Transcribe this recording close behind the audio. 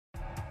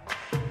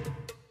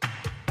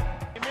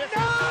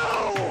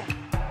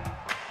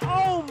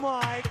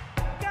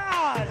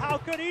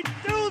could he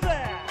do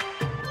that?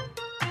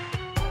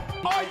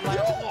 Are you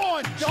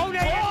on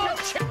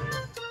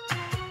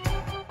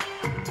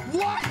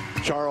What?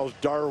 Charles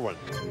Darwin.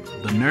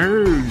 The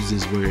nerds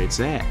is where it's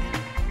at.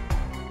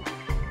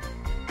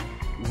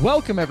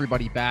 Welcome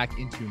everybody back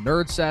into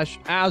Nerd Sesh.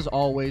 As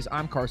always,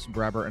 I'm Carson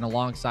Breber, and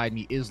alongside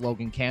me is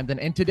Logan Camden.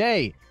 And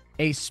today,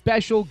 a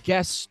special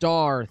guest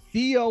star,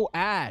 Theo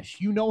Ash.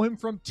 You know him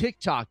from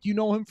TikTok. You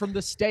know him from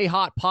the Stay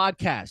Hot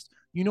podcast.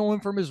 You know him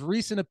from his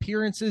recent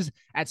appearances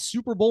at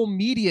Super Bowl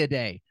Media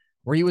Day,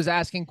 where he was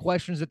asking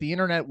questions that the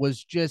internet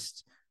was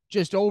just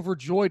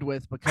overjoyed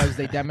with because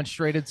they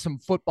demonstrated some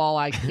football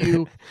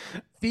IQ.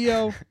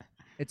 Theo,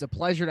 it's a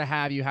pleasure to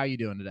have you. How you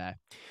doing today?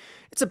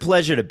 It's a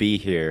pleasure to be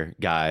here,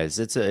 guys.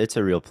 It's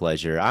a real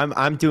pleasure.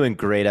 I'm doing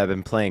great. I've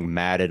been playing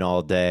Madden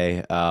all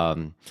day.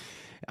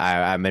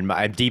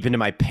 I'm deep into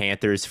my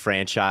Panthers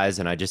franchise,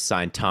 and I just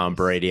signed Tom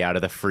Brady out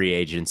of the free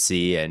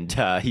agency, and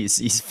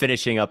he's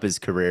finishing up his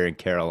career in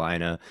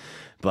Carolina.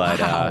 But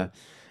Wow.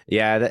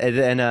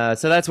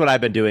 so that's what I've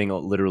been doing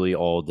literally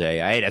all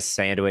day. I ate a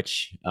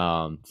sandwich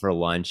for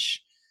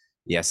lunch.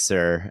 Yes,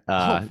 sir.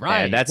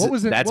 Right. And What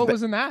was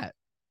in that?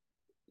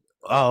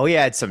 Oh, we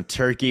had some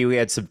turkey, we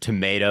had some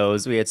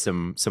tomatoes, we had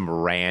some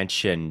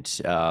ranch and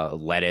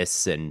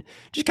lettuce, and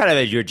just kind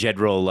of your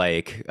general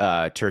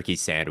turkey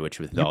sandwich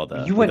with all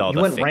the you went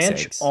fixings.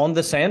 ranch on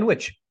the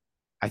sandwich.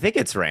 I think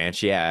it's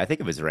ranch. Yeah, I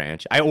think it was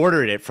ranch. I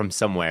ordered it from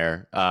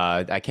somewhere.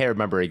 I can't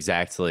remember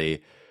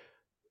exactly.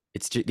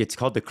 It's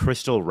called the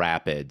Crystal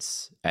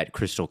Rapids at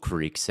Crystal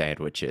Creek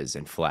Sandwiches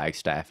in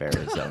Flagstaff,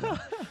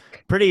 Arizona.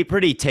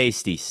 pretty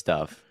tasty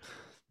stuff.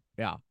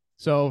 Yeah.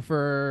 So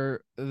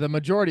for the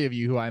majority of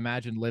you who I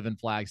imagine live in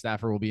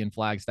Flagstaff or will be in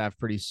Flagstaff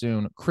pretty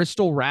soon,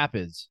 Crystal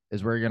Rapids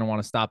is where you're going to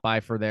want to stop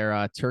by for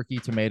their turkey,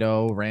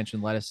 tomato, ranch,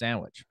 and lettuce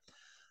sandwich.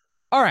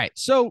 All right.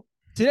 So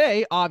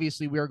today,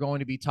 obviously, we are going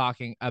to be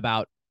talking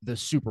about the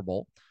Super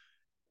Bowl.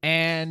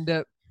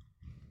 And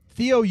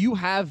Theo, you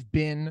have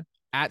been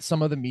at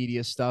some of the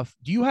media stuff.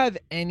 Do you have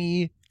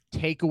any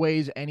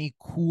takeaways, any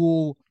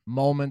cool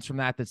moments from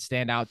that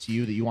stand out to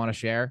you that you want to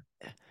share?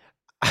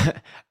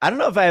 I don't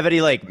know if I have any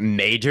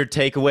major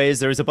takeaways.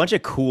 There was a bunch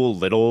of cool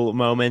little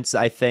moments,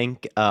 I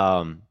think.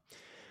 My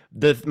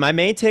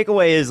main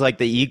takeaway is the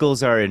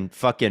Eagles are in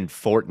fucking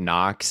Fort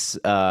Knox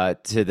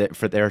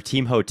for their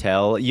team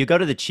hotel. You go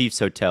to the Chiefs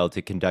hotel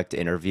to conduct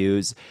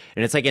interviews,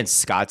 and it's in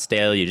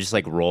Scottsdale. You just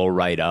roll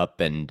right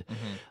up and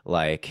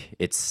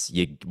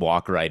you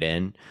walk right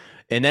in.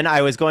 And then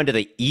I was going to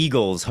the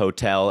Eagles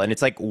hotel, and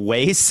it's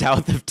way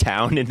south of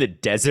town in the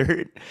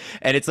desert.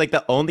 And it's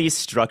the only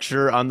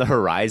structure on the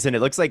horizon.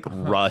 It looks like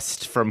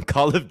rust from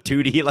Call of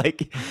Duty,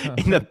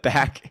 in the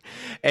back.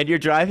 And you're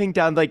driving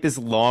down this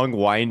long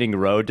winding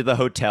road to the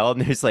hotel,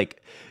 and there's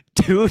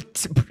two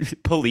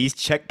police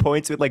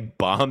checkpoints with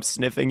bomb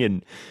sniffing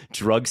and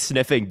drug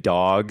sniffing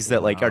dogs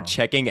that are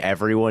checking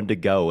everyone to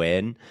go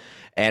in.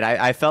 And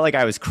I felt like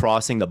I was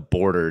crossing the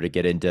border to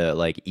get into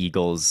the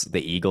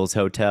Eagles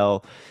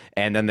hotel.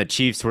 And then the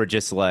Chiefs were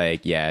just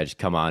yeah, just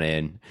come on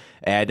in.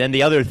 And then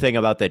the other thing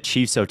about the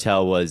Chiefs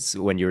hotel was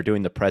when you were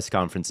doing the press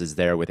conferences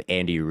there with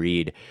Andy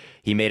Reid,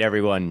 he made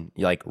everyone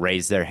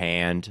raise their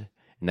hand,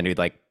 and then he'd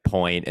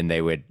point, and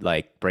they would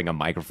bring a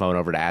microphone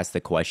over to ask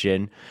the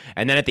question.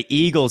 And then at the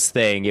Eagles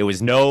thing, it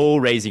was no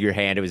raising your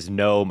hand, it was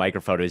no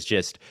microphone. It was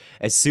just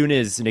as soon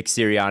as Nick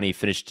Sirianni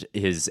finished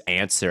his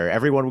answer,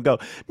 everyone would go,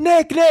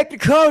 Nick,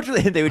 coach,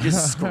 and they would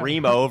just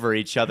scream over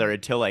each other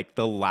until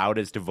the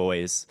loudest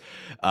voice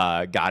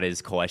got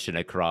his question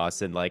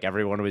across. And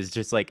everyone was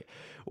just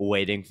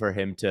waiting for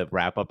him to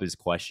wrap up his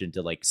question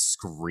to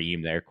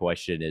scream their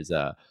question as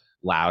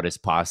loud as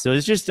possible. It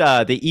was just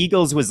the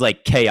Eagles was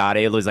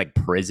chaotic. It was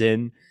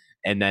prison,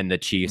 and then the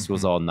Chiefs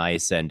was all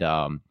nice, and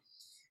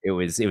it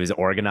was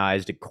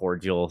organized and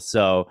cordial.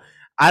 So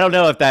I don't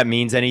know if that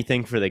means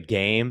anything for the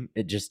game.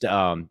 It just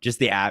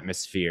the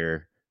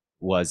atmosphere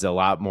was a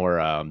lot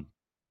more I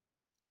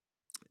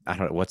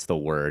don't know what's the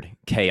word,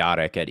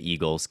 chaotic at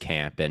Eagles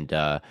camp.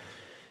 And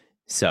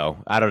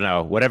so I don't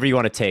know, whatever you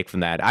want to take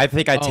from that. I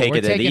think We're it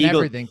that the taking Eagles,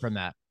 everything from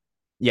that.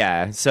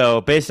 yeah.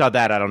 So based on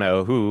that, I don't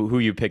know who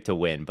you pick to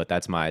win, but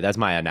that's my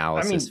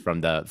analysis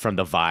from the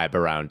vibe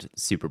around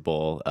Super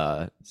Bowl,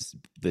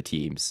 the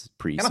teams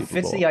pre-Super Bowl. Kind of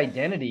fits the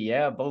identity,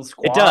 yeah. Both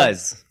squads. It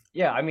does.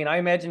 Yeah, I mean, I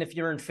imagine if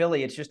you're in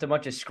Philly, it's just a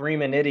bunch of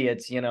screaming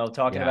idiots,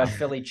 talking about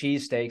Philly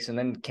cheesesteaks, and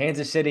then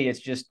Kansas City, it's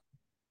just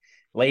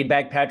laid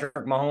back Patrick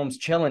Mahomes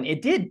chilling.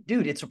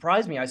 It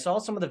surprised me. I saw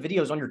some of the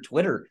videos on your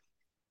Twitter.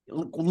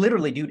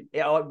 Literally, dude,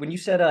 when you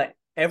said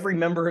every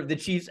member of the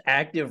Chiefs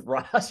active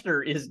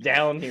roster is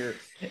down here,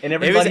 and it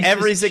was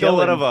every single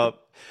one of them.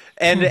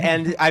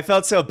 And I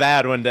felt so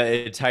bad when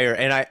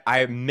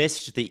I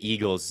missed the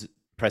Eagles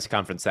press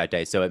conference that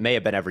day, so it may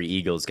have been every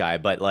Eagles guy,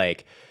 but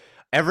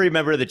every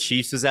member of the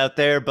Chiefs was out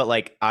there.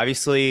 But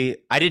obviously,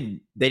 they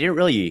didn't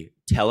really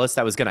tell us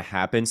that was going to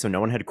happen, so no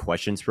one had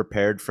questions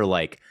prepared for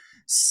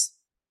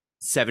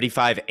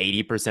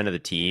 75-80% of the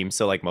team.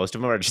 So most of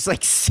them are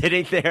just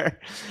sitting there,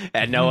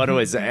 and no one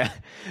was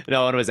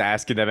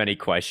asking them any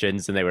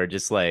questions, and they were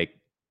just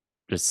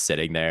just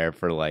sitting there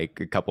for like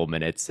a couple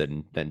minutes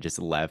and then just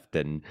left,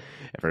 and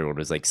everyone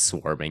was like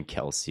swarming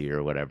Kelsey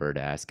or whatever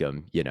to ask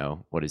him,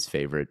 what his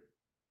favorite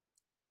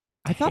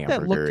I thought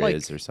that hamburger looked like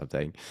is or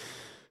something.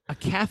 a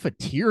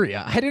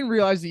cafeteria. I didn't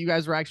realize that you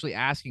guys were actually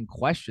asking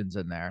questions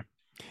in there.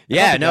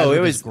 Yeah, no,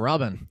 it was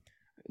grubbing.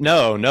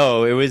 No,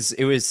 it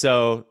was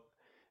so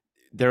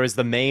there was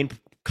the main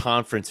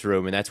conference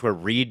room, and that's where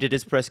Reed did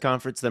his press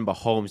conference, then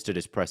Mahomes did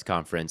his press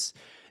conference.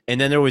 And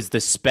then there was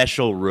the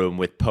special room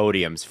with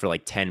podiums for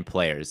like 10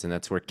 players, and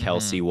that's where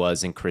Kelsey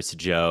was, and Chris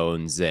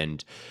Jones,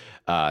 and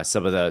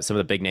some of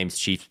the big names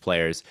Chiefs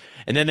players.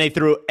 And then they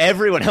threw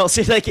everyone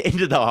else like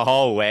into the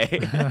hallway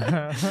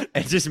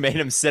and just made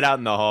them sit out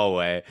in the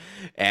hallway.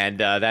 And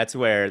that's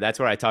where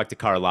I talked to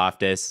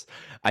Karlaftis.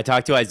 I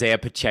talked to Isaiah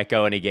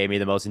Pacheco, and he gave me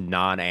the most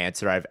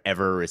non-answer I've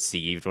ever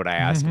received when I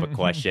asked him a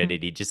question.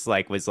 And he just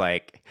was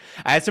like,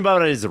 I asked him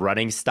about his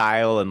running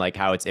style and like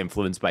how it's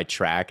influenced by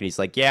track. And he's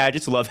like, yeah, I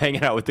just love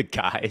hanging out with the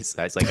guys.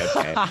 I was like,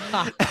 okay.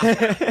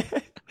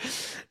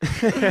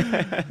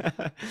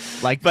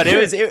 But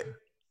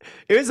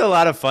it was a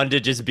lot of fun to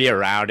just be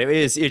around.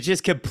 It's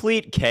just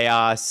complete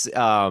chaos.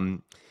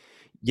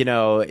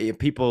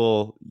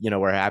 People,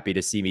 were happy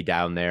to see me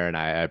down there, and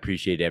I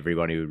appreciate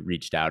everyone who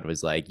reached out and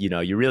was like,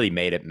 you really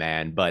made it,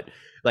 man. But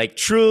like,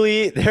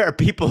 truly, there are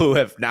people who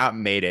have not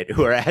made it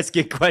who are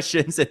asking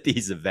questions at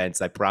these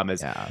events. I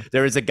promise. Yeah.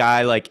 There was a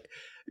guy like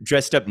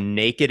dressed up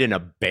naked in a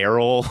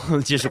barrel,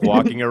 just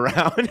walking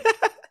around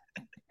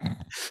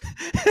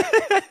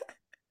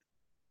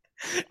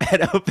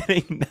at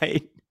opening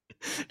night.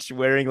 Just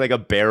wearing like a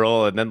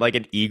barrel, and then like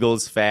an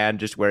Eagles fan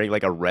just wearing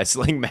like a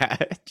wrestling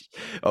match,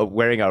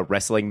 wearing a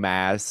wrestling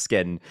mask,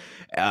 and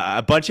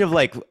a bunch of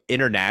like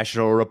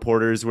international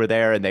reporters were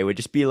there, and they would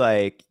just be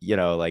like,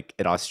 like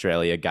an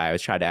Australia guy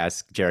was trying to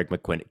ask Jarek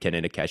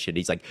McKinnon a question.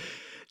 He's like,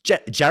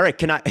 Jarek,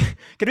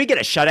 can we get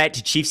a shutout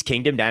to Chiefs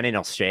Kingdom down in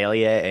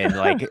Australia? And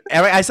like,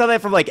 I saw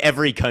that from like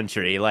every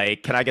country.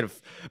 Like, can I get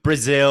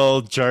Brazil,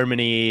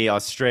 Germany,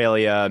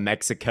 Australia,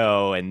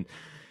 Mexico, and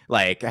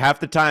like half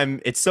the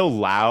time it's so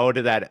loud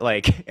that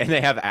like, and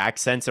they have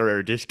accents or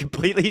are just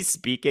completely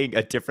speaking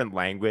a different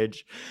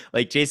language.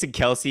 Like Jason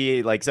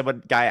Kelsey, like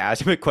guy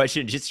asked him a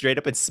question just straight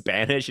up in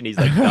Spanish, and he's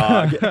like,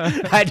 dog,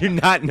 I do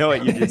not know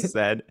what you just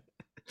said.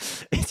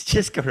 It's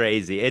just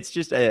crazy. It's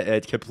just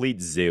a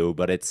complete zoo,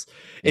 but it's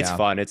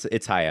fun.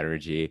 It's high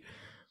energy.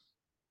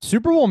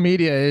 Super Bowl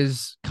media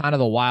is kind of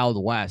the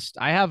Wild West.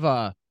 I have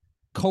a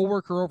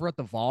coworker over at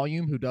the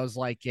Volume who does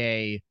like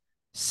a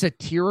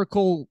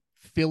satirical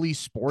Philly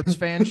sports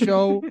fan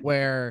show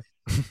where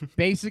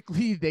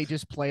basically they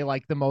just play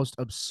like the most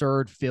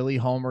absurd Philly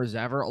homers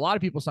ever. A lot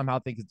of people somehow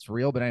think it's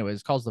real, but anyways,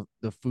 it's called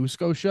the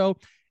Fusco Show.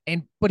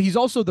 But he's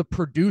also the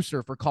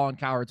producer for Colin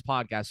Cowherd's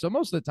podcast. So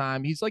most of the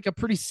time he's like a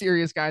pretty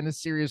serious guy in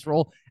this serious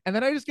role. And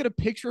then I just get a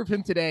picture of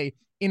him today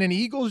in an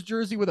Eagles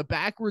jersey with a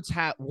backwards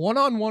hat,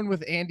 one-on-one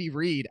with Andy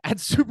Reid at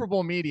Super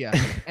Bowl media.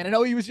 And I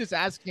know he was just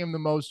asking him the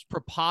most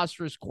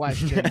preposterous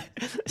question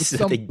with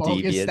some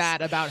bogus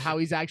stat about how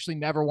he's actually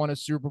never won a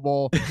Super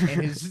Bowl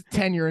and his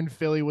tenure in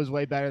Philly was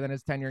way better than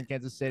his tenure in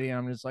Kansas City. And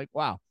I'm just like,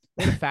 wow,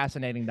 what a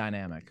fascinating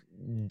dynamic.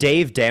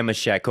 Dave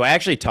Damashek, who I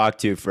actually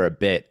talked to for a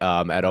bit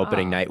at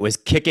opening night, was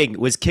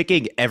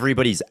kicking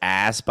everybody's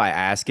ass by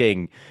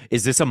asking,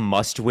 is this a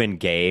must-win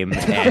game?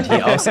 And he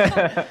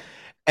also...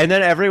 And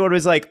then everyone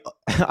was like,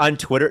 on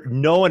Twitter,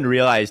 no one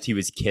realized he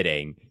was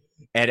kidding.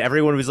 And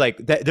everyone was like,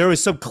 there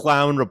was some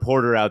clown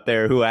reporter out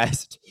there who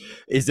asked,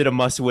 is it a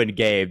must-win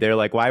game? They're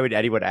like, why would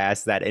anyone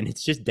ask that? And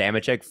it's just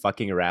Damashek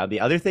fucking around. The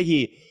other thing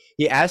he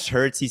asked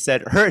Hurts, he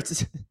said,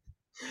 Hurts,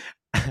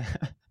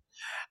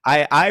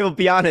 I will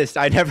be honest,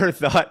 I never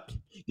thought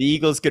the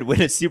Eagles could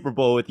win a Super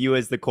Bowl with you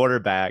as the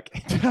quarterback.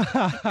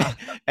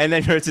 And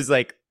then Hurts is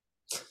like,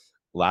 a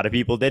lot of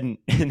people didn't.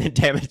 And then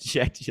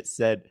Damashek just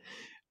said,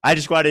 I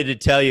just wanted to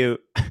tell you,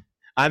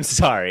 I'm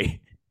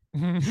sorry.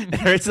 And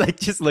Hurts like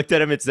just looked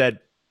at him and said,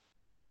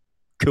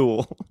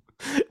 cool.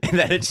 And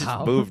then it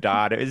just moved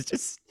on. It's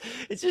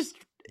just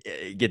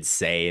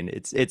insane.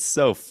 It's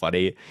so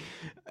funny.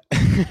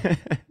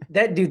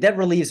 That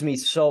relieves me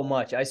so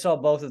much. I saw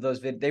both of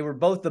those they were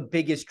both the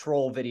biggest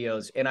troll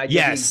videos, and I did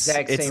the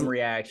exact same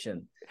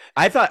reaction.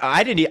 I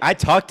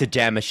talked to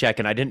Damashek,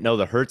 and I didn't know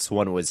the Hurts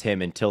one was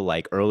him until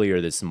like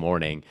earlier this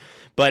morning.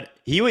 But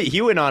he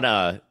went on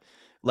a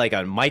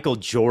Michael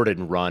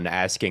Jordan run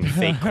asking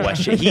fake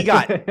questions. He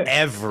got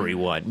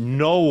everyone.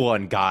 No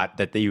one got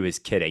that he was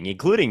kidding,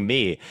 including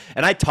me.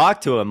 And I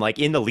talked to him like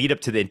in the lead up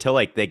to until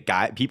like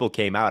people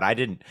came out.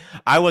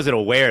 I wasn't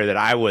aware that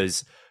I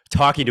was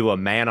talking to a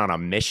man on a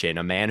mission,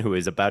 a man who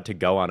is about to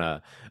go on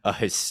a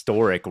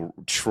historic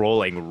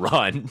trolling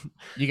run.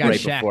 You got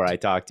right before I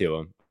talked to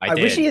him. I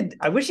wish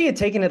he had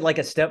taken it like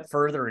a step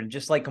further and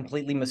just like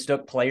completely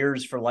mistook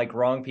players for like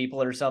wrong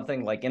people or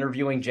something, like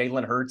interviewing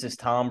Jalen Hurts as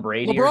Tom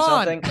Brady or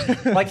something.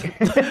 Like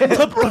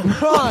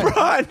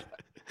LeBron,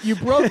 you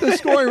broke the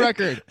scoring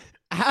record.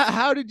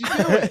 How did you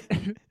do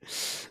it?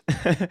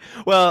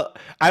 Well,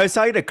 I was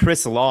talking to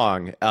Chris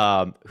Long,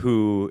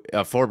 who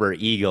a former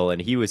Eagle,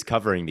 and he was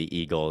covering the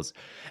Eagles.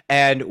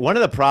 And one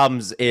of the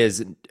problems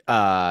is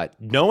no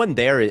one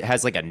there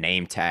has like a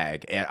name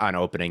tag on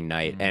opening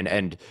night,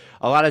 and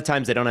a lot of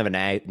times they don't have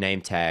a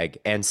name tag,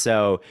 and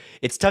so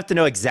it's tough to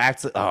know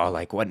exactly. Oh,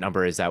 like what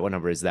number is that? What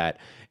number is that?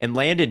 And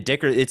Landon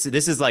Dicker, this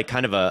is like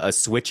kind of a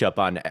switch up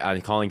on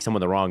calling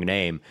someone the wrong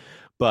name,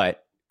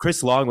 but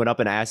Chris Long went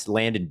up and asked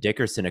Landon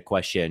Dickerson a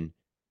question.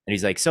 And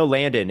he's like, so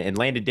Landon, and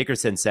Landon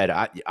Dickerson said,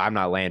 I'm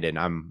not Landon.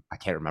 I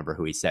can't remember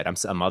who he said. I'm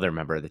some other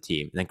member of the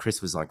team. And then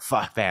Chris was like,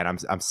 fuck, man,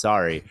 I'm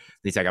sorry. And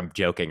he's like, I'm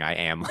joking. I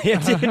am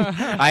Landon.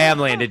 I am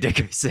Landon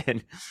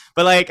Dickerson.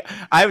 But like,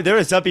 there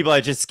were some people I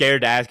was just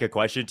scared to ask a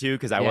question to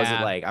because I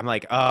wasn't like, I'm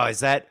like, oh,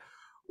 is that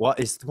what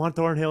is Juan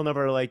Thornhill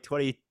number like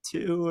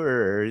 22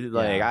 or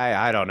like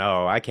I don't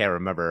know. I can't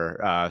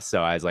remember.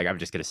 So I was like, I'm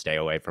just gonna stay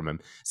away from him.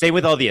 Same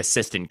with all the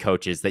assistant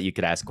coaches that you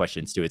could ask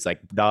questions to. It's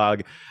like,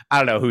 dog, I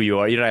don't know who you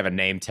are. You don't have a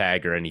name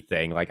tag or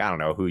anything. Like, I don't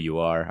know who you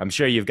are. I'm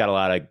sure you've got a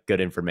lot of good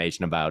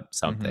information about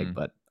something,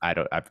 but I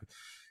don't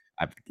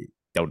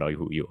know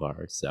who you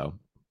are. So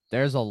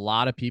there's a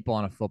lot of people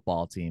on a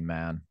football team,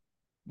 man.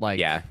 Like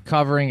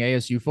covering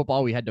ASU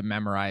football, we had to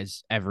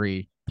memorize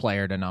every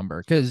player to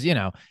number because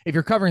if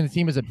you're covering the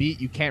team as a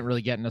beat, you can't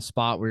really get in a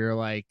spot where you're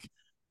like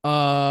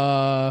LeBron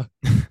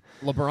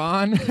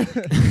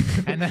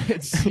and then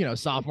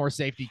it's sophomore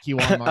safety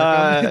Q1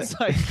 Markham. It's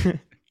like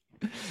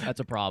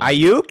that's a problem.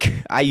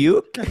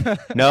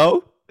 Ayuk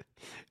no,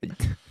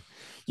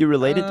 you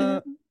related to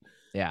him?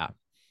 Yeah.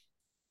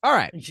 All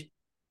right,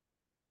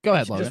 go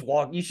ahead,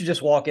 Logan. You should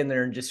just walk in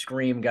there and just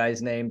scream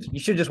guys' names. You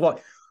should just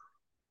walk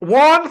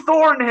Juan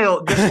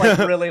Thornhill just like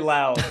really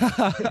loud.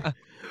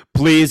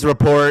 Please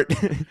report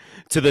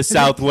to the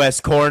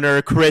southwest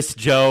corner, Chris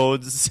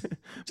Jones.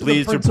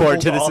 Please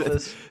report to this.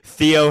 Office.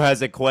 Theo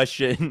has a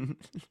question.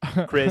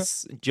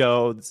 Chris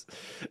Jones.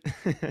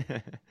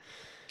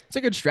 It's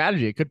a good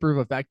strategy. It could prove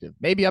effective.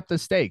 Maybe up the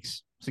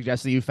stakes.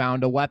 Suggest that you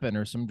found a weapon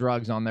or some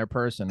drugs on their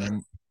person.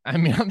 And I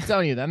mean, I'm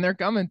telling you, then they're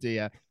coming to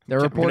you. They're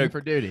reporting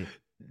for duty.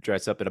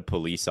 Dress up in a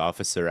police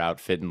officer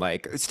outfit and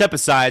like, step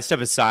aside.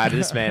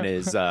 This man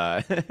is,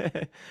 I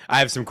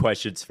have some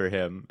questions for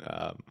him.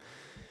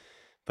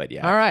 But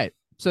yeah. All right.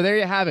 So there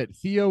you have it.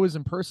 Theo is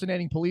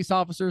impersonating police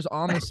officers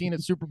on the scene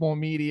at Super Bowl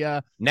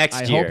Media.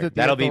 Next year. Hope that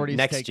that'll be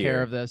next year.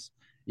 Care of this.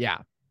 Yeah,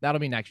 that'll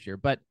be next year.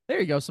 But there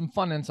you go. Some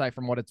fun insight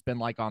from what it's been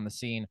like on the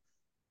scene.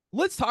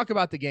 Let's talk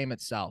about the game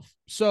itself.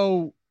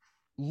 So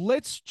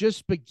let's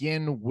just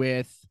begin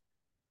with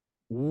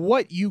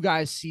what you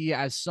guys see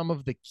as some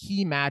of the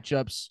key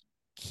matchups,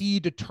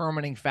 key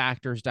determining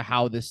factors to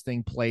how this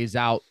thing plays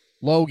out.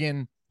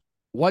 Logan,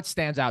 what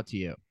stands out to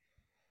you?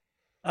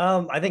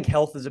 I think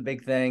health is a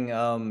big thing.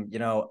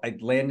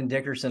 Landon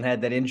Dickerson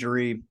had that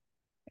injury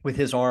with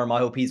his arm. I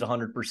hope he's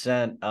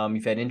 100%.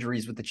 You've had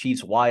injuries with the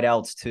Chiefs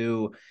wideouts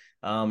too.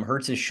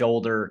 Hurts his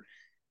shoulder.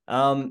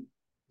 So,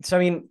 I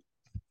mean,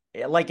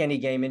 like any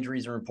game,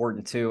 injuries are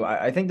important too.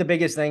 I think the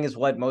biggest thing is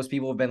what most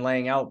people have been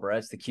laying out, Brett.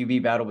 It's the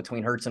QB battle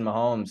between Hurts and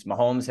Mahomes.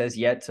 Mahomes has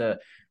yet to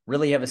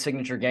really have a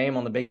signature game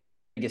on the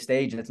biggest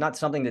stage, and it's not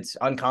something that's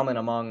uncommon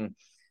among,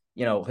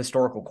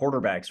 historical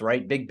quarterbacks,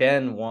 right? Big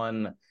Ben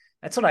won.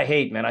 That's what I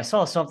hate, man. I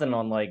saw something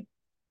on like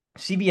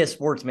CBS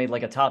Sports made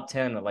like a top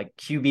 10 of like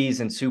QBs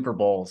and Super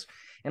Bowls.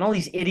 And all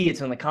these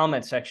idiots in the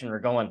comment section are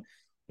going,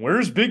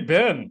 where's Big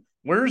Ben?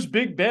 Where's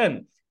Big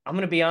Ben? I'm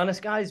going to be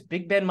honest, guys.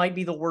 Big Ben might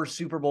be the worst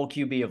Super Bowl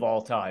QB of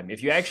all time.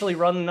 If you actually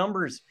run the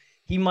numbers,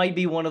 he might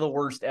be one of the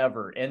worst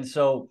ever. And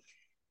so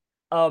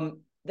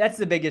that's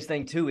the biggest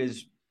thing too,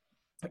 is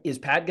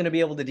Pat going to be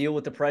able to deal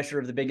with the pressure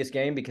of the biggest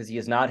game because he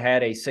has not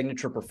had a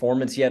signature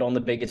performance yet on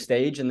the biggest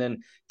stage? And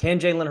then can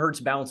Jalen Hurts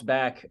bounce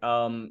back,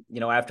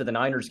 after the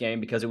Niners game,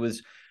 because it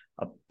was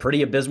a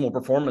pretty abysmal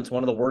performance,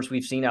 one of the worst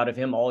we've seen out of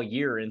him all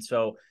year. And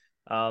so,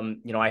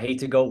 I hate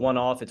to go one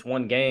off. It's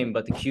one game,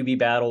 but the QB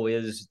battle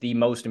is the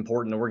most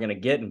important that we're going to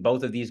get. And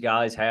both of these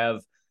guys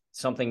have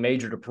something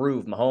major to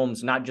prove.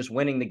 Mahomes not just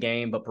winning the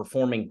game, but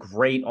performing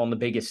great on the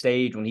biggest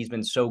stage when he's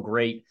been so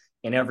great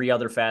in every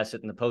other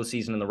facet in the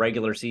postseason and the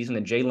regular season.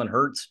 And Jalen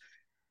Hurts,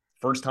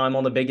 first time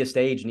on the biggest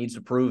stage, needs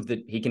to prove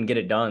that he can get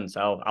it done.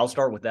 So I'll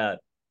start with that.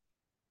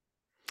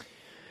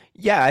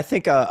 Yeah, I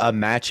think a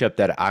matchup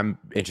that I'm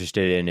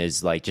interested in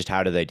is like just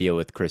how do they deal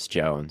with Chris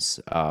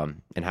Jones,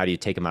 and how do you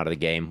take him out of the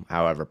game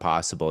however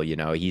possible?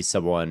 He's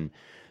someone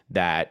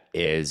that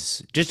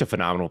is just a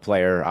phenomenal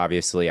player.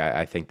 Obviously,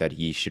 I think that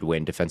he should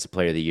win Defensive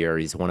Player of the Year.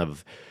 He's one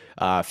of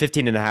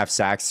 15 and a half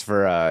sacks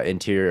for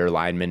interior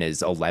lineman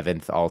is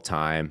 11th all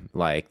time.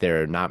 Like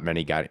there are not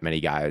many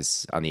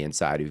guys on the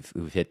inside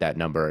who've hit that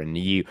number, and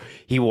he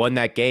won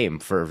that game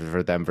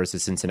for them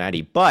versus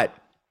Cincinnati. But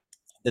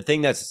the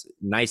thing that's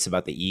nice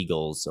about the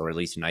Eagles, or at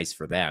least nice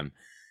for them,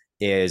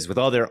 is with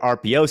all their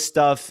RPO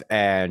stuff,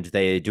 and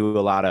they do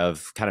a lot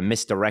of kind of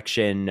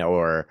misdirection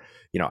or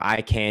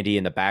eye candy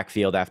in the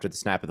backfield after the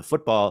snap of the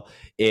football,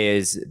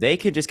 is they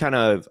can just kind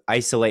of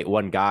isolate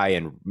one guy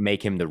and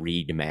make him the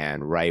read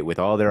man, right? With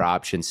all their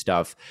option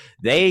stuff,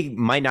 they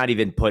might not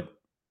even put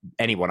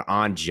anyone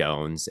on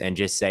Jones and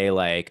just say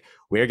like,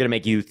 we're going to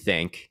make you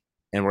think,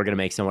 and we're going to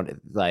make someone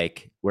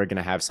like, we're going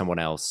to have someone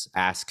else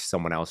ask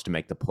someone else to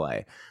make the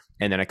play.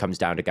 And then it comes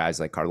down to guys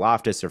like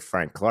Karlaftis or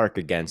Frank Clark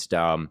against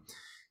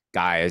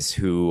guys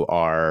who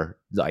are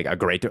like a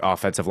great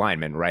offensive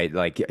lineman, right?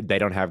 Like they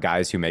don't have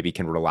guys who maybe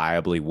can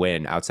reliably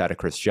win outside of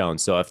Chris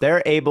Jones. So if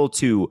they're able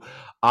to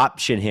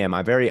option him,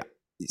 I'm very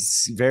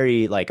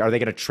like, are they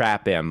going to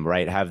trap him,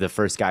 right? Have the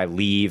first guy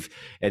leave,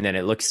 and then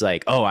it looks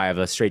like, oh, I have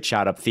a straight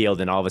shot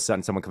upfield, and all of a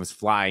sudden someone comes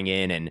flying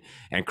in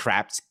and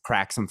cracks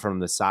him from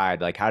the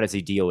side. Like, how does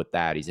he deal with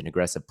that? He's an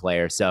aggressive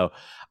player. So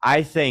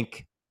I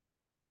think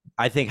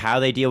how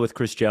they deal with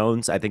Chris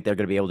Jones, I think they're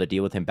going to be able to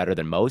deal with him better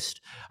than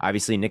most.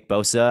 Obviously, Nick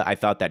Bosa, I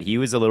thought that he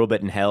was a little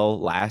bit in hell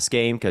last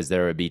game because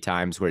there would be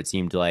times where it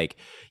seemed like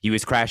he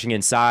was crashing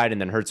inside and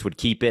then Hurts would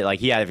keep it.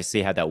 Like he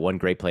obviously had that one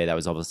great play that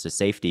was almost a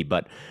safety,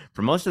 but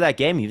for most of that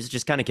game, he was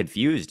just kind of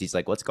confused. He's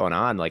like, what's going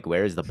on? Like,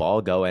 where is the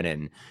ball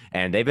going?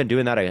 And they've been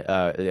doing that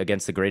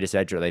against the greatest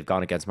edge. They've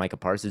gone against Micah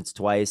Parsons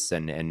twice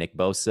and Nick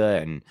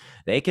Bosa, and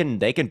they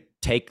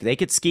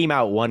could scheme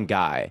out one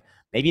guy,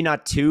 maybe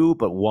not two,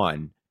 but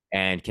one.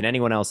 And can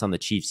anyone else on the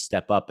Chiefs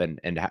step up and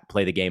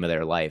play the game of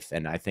their life?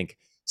 And I think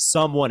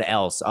someone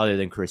else other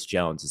than Chris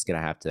Jones is going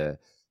to have to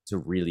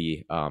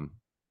really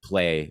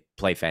play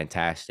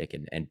fantastic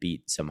and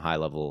beat some high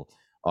level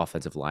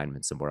offensive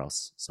linemen somewhere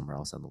else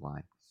on the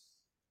line.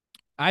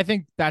 I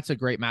think that's a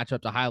great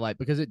matchup to highlight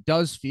because it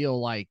does feel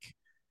like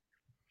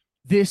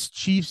this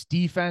Chiefs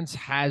defense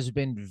has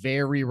been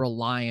very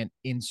reliant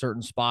in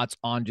certain spots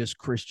on just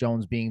Chris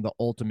Jones being the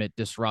ultimate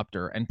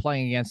disruptor and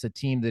playing against a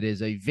team that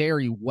is a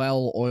very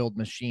well-oiled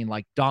machine,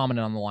 like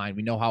dominant on the line.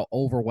 We know how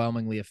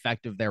overwhelmingly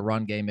effective their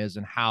run game is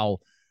and how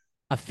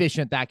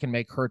efficient that can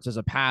make Hurts as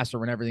a passer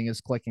when everything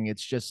is clicking.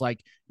 It's just like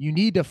you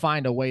need to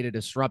find a way to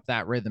disrupt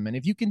that rhythm. And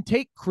if you can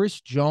take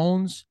Chris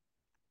Jones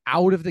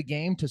out of the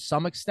game to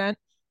some extent,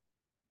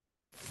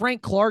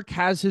 Frank Clark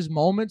has his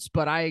moments,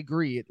 but I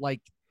agree.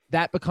 Like,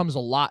 that becomes a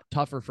lot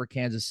tougher for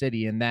Kansas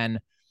City. And then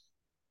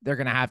they're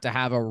going to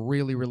have a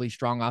really, really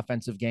strong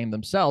offensive game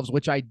themselves,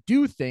 which I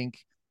do think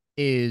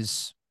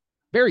is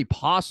very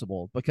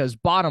possible because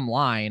bottom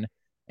line,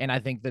 and I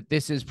think that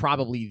this is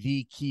probably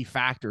the key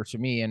factor to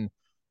me and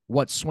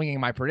what's swinging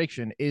my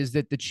prediction, is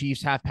that the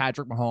Chiefs have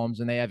Patrick Mahomes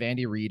and they have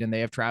Andy Reid and they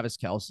have Travis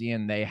Kelce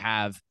and they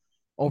have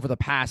over the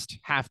past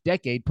half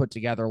decade put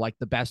together like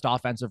the best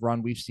offensive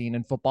run we've seen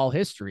in football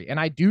history. And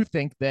I do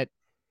think that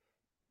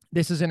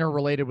this is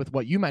interrelated with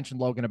what you mentioned,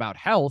 Logan, about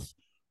health.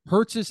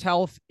 Hurts'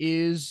 health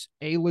is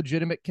a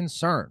legitimate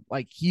concern.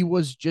 Like, he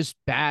was just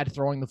bad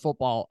throwing the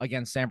football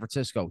against San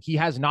Francisco. He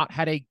has not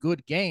had a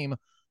good game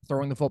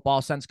throwing the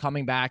football since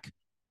coming back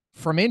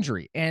from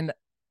injury. And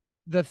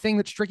the thing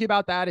that's tricky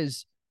about that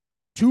is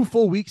 2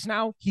 full weeks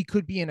now, he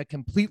could be in a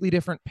completely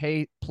different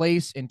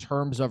place in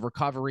terms of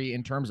recovery,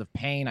 in terms of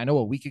pain. I know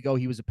a week ago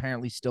he was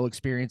apparently still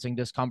experiencing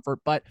discomfort,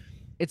 but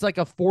it's like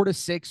a 4 to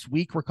 6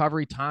 week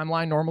recovery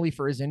timeline normally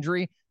for his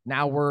injury.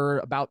 Now we're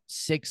about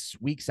 6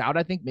 weeks out,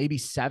 I think, maybe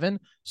 7.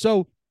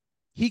 So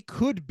he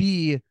could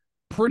be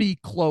pretty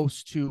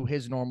close to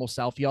his normal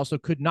self. He also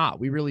could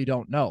not. We really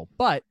don't know.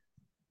 But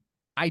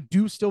I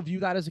do still view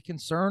that as a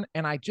concern.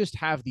 And I just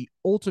have the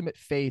ultimate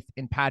faith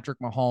in Patrick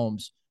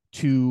Mahomes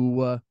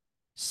to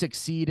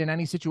succeed in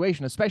any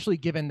situation, especially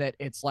given that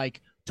it's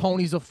like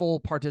Tony's a full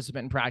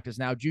participant in practice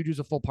now. Juju's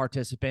a full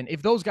participant.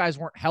 If those guys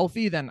weren't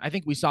healthy, then I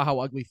think we saw how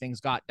ugly things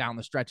got down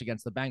the stretch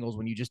against the Bengals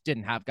when you just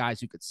didn't have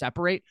guys who could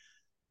separate.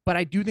 But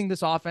I do think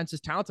this offense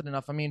is talented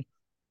enough. I mean,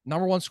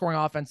 number 1 scoring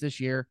offense this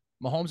year.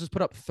 Mahomes has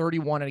put up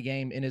 31 in a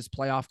game in his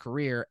playoff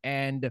career.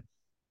 And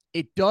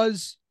it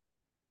does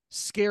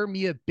scare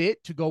me a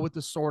bit to go with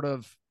the sort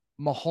of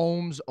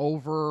Mahomes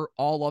over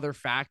all other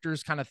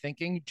factors kind of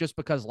thinking, just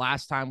because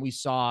last time we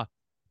saw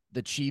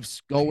the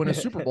Chiefs go win a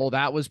Super Bowl,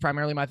 that was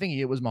primarily my thinking.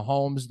 It was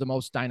Mahomes, the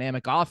most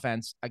dynamic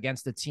offense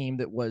against a team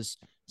that was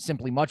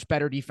simply much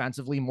better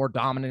defensively, more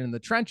dominant in the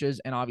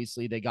trenches. And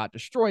obviously they got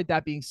destroyed.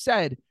 That being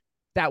said,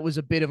 that was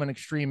a bit of an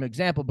extreme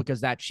example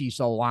because that Chiefs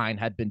O-line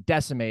had been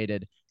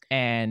decimated.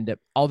 And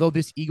although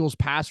this Eagles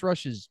pass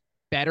rush is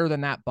better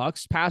than that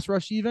Bucks pass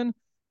rush even,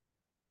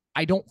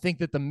 I don't think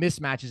that the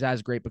mismatch is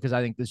as great because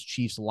I think this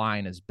Chiefs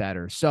line is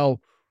better.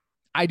 So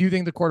I do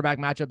think the quarterback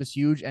matchup is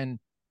huge. And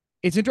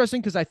it's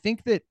interesting because I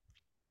think that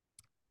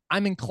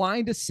I'm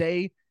inclined to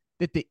say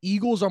that the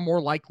Eagles are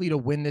more likely to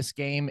win this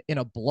game in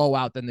a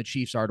blowout than the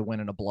Chiefs are to win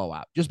in a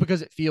blowout, just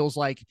because it feels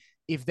like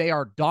if they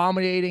are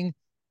dominating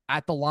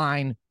at the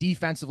line,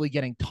 defensively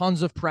getting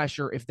tons of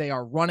pressure, if they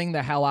are running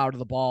the hell out of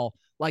the ball,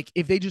 like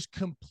if they just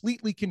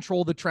completely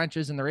control the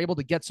trenches and they're able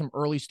to get some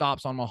early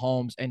stops on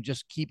Mahomes and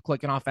just keep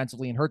clicking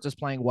offensively and Hurts is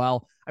playing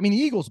well. I mean, the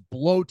Eagles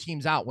blow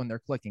teams out when they're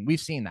clicking. We've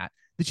seen that.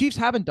 The Chiefs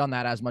haven't done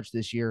that as much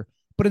this year,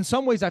 but in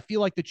some ways I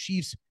feel like the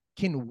Chiefs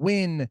can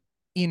win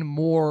in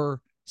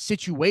more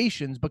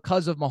situations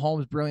because of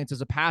Mahomes' brilliance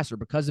as a passer,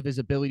 because of his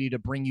ability to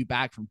bring you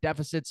back from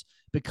deficits,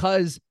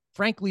 because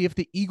frankly, if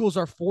the Eagles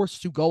are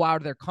forced to go out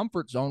of their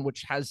comfort zone,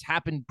 which has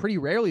happened pretty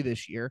rarely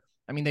this year,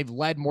 I mean, they've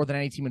led more than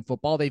any team in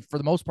football. They've, for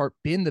the most part,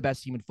 been the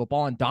best team in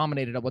football and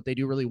dominated at what they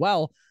do really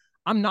well.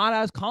 I'm not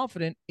as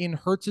confident in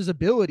Hurts's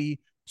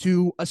ability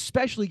to,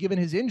 especially given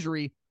his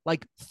injury,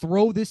 like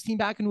throw this team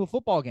back into a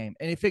football game.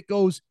 And if it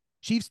goes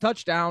Chiefs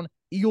touchdown,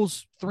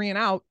 Eagles 3 and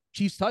out,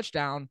 Chiefs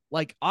touchdown,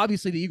 like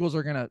obviously the Eagles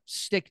are going to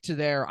stick to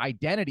their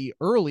identity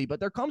early, but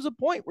there comes a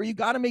point where you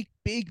got to make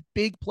big,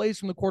 big plays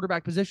from the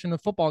quarterback position in the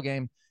football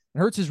game.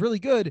 And Hurts is really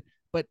good,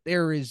 but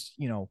there is,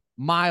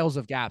 miles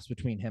of gaps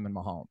between him and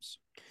Mahomes.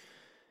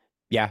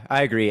 Yeah,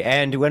 I agree.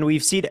 And when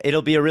we've seen,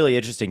 it'll be a really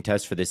interesting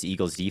test for this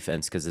Eagles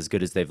defense, because as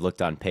good as they've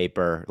looked on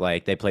paper,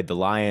 like they played the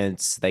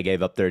Lions, they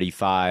gave up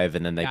 35,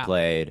 and then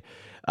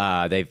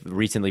they've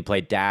recently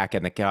played Dak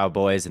and the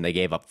Cowboys, and they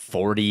gave up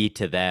 40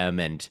 to them,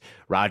 and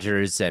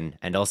Rodgers and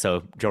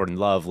also Jordan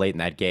Love late in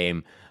that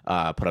game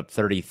put up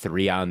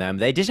 33 on them.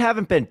 They just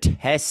haven't been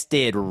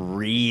tested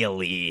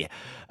really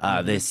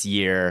this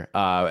year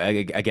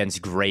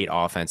against great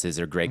offenses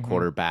or great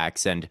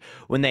quarterbacks. And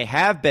when they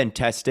have been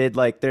tested,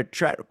 like their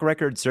track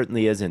record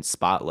certainly isn't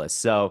spotless.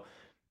 So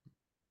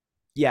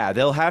yeah,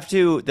 they'll have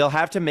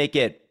to make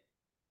it.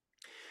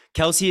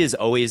 Kelce is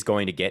always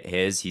going to get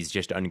his. He's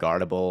just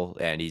unguardable,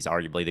 and he's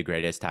arguably the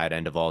greatest tight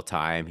end of all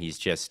time. He's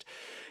just,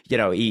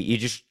 he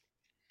just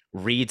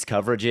reads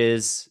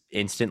coverages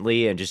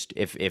instantly, and just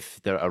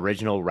if the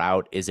original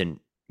route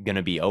isn't going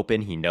to be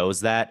open, he knows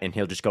that, and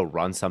he'll just go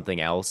run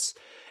something else.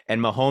 And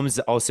Mahomes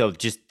also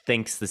just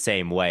thinks the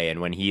same way,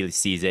 and when he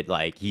sees it,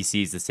 like he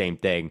sees the same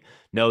thing,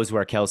 knows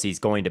where Kelce's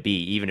going to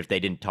be, even if they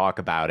didn't talk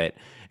about it,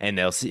 and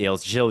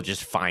he'll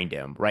just find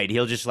him, right?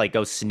 He'll just like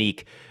go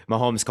sneak.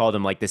 Mahomes called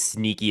him like the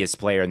sneakiest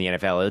player in the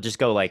NFL. He'll just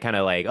go like kind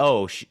of like,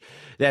 oh,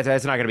 that's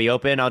not going to be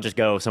open. I'll just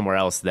go somewhere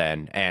else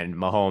then. And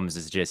Mahomes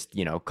is just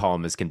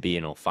calm as can be,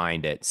 and he'll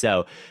find it.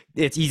 So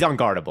he's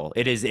unguardable.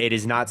 It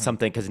is not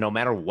something, because no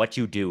matter what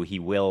you do, he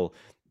will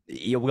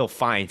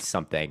find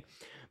something.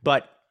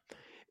 But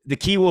the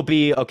key will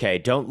be, okay,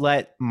 don't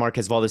let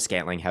Marquez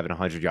Valdes-Scantling have an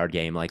 100-yard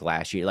game like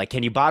last year. Like,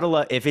 can you bottle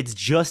up? If it's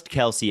just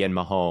Kelce and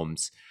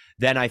Mahomes,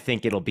 then I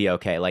think it'll be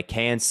okay. Like,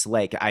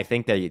 I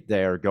think that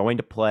they're going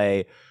to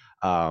play.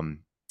 I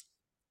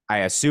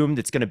assumed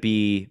it's going to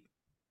be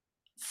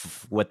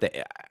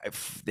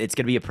it's going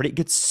to be a pretty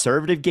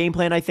conservative game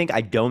plan. I think. I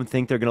don't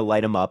think they're going to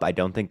light them up. I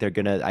don't think they're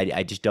going to.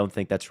 I just don't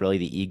think that's really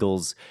the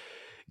Eagles'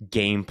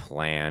 game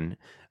plan.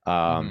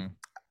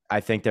 I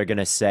think they're going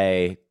to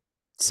say,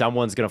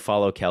 someone's going to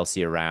follow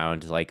Kelce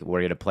around. Like,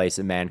 we're going to play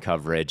some man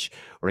coverage.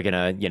 We're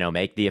going to,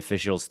 make the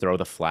officials throw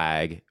the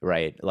flag,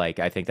 right? Like,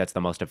 I think that's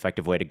the most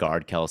effective way to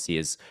guard Kelce,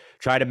 is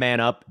try to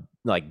man up,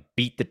 like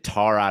beat the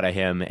tar out of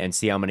him, and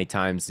see how many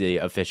times the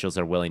officials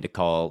are willing to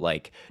call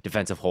like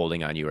defensive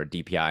holding on you or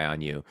DPI on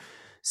you.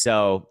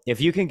 So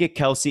if you can get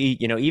Kelce,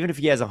 even if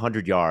he has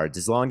 100 yards,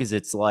 as long as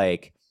it's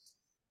like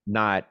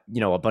not,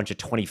 a bunch of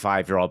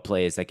 25-year-old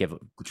plays that give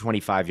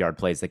 25-yard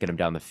plays that get him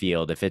down the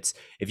field. If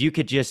you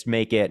could just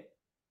make it,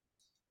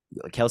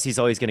 Kelce's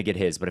always going to get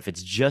his, but if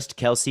it's just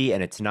Kelce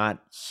and it's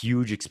not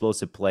huge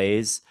explosive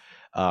plays,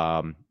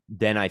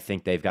 then I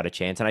think they've got a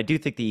chance. And I do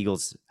think the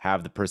Eagles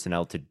have the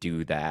personnel to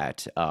do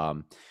that.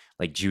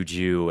 Like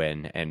Juju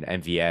and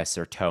MVS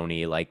or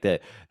Tony, like the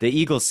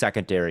Eagles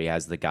secondary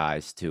has the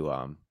guys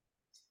to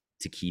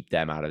keep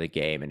them out of the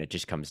game. And it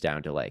just comes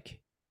down to like,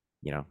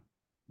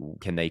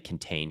 can they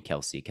contain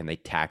Kelce? Can they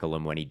tackle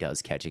him when he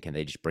does catch it? Can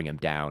they just bring him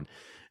down?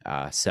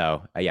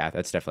 Yeah,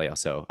 that's definitely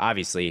also,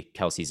 obviously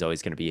Kelce's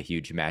always going to be a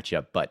huge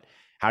matchup, but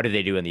how do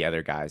they do in the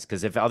other guys?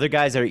 Because if other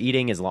guys are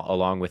eating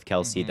along with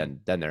Kelce,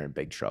 then they're in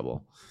big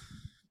trouble.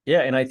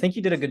 Yeah, and I think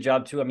you did a good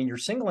job too. I mean, you're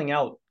singling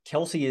out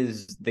Kelce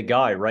is the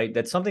guy, right?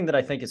 That's something that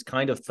I think is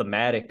kind of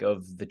thematic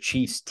of the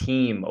Chiefs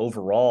team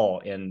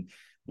overall and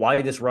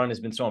why this run has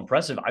been so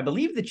impressive. I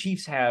believe the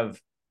Chiefs have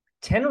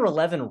 10 or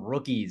 11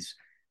 rookies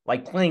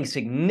like playing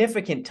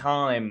significant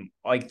time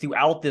like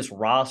throughout this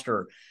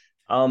roster.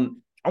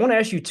 I want to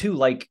ask you too,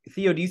 like,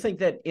 Theo, do you think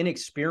that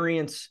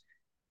inexperience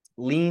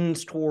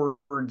leans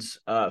towards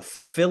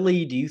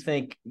Philly? Do you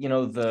think,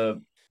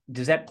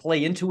 does that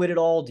play into it at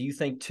all? Do you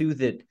think too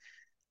that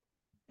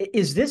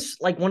is this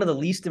like one of the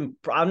least,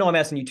 I know I'm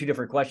asking you two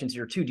different questions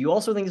here too. Do you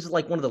also think this is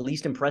like one of the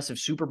least impressive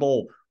Super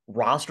Bowl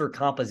roster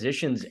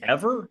compositions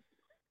ever?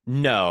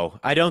 No,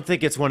 I don't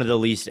think it's one of the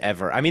least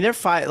ever. I mean, they're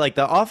like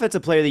the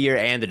offensive player of the year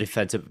and the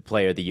defensive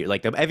player of the year,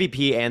 like the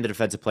MVP and the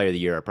defensive player of the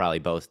year are probably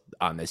both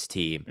on this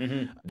team.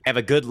 They have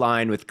a good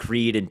line with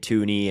Creed and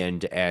Tooney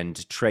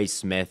and Trey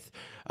Smith.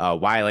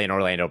 Wiley and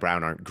Orlando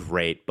Brown aren't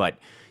great, but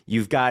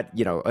you've got,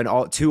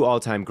 two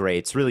all-time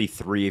greats, really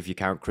three if you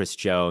count Chris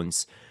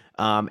Jones.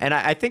 And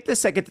I think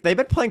they've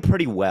been playing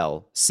pretty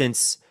well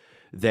since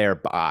their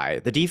bye.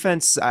 The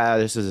defense,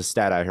 this is a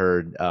stat I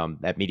heard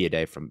at Media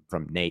Day from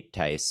Nate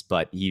Tice,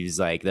 but he's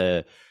like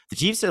the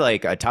Chiefs are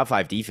like a top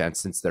 5 defense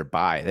since their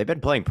bye. They've been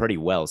playing pretty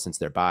well since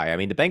their bye. I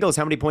mean, the Bengals,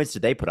 how many points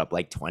did they put up?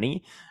 Like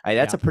 20?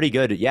 That's a pretty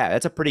good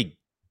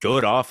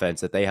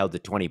offense that they held to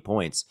 20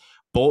 points.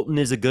 Bolton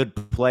is a good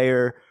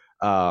player.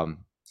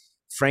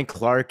 Frank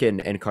Clark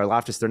and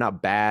Karlaftis, they're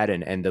not bad.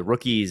 And the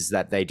rookies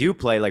that they do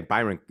play, like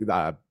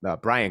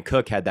Brian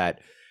Cook had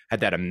had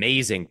that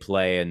amazing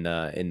play in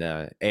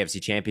the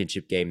AFC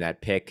Championship game,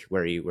 that pick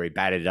where he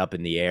batted it up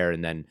in the air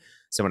and then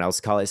someone else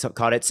caught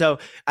it. So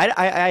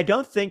I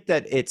don't think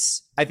that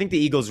I think the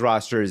Eagles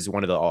roster is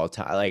one of the all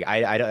time, like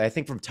I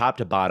think from top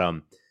to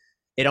bottom,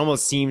 it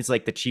almost seems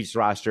like the Chiefs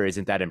roster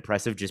isn't that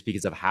impressive just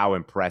because of how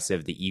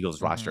impressive the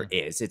Eagles roster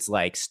is. It's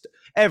like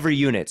every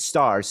unit,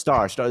 star.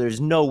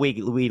 There's no weak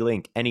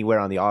link anywhere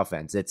on the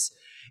offense. It's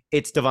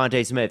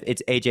Devontae Smith.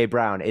 It's A.J.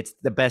 Brown. It's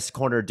the best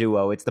corner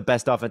duo. It's the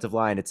best offensive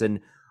line. It's an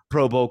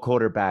Pro Bowl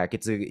quarterback.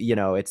 It's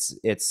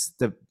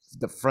the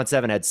front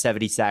seven had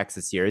 70 sacks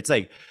this year. It's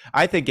like,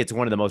 I think it's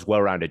one of the most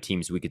well-rounded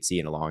teams we could see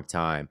in a long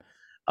time.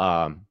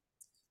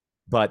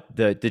 But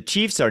the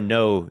Chiefs are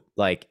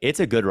it's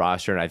a good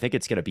roster, and I think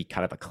it's going to be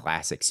kind of a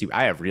classic.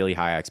 I have really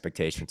high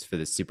expectations for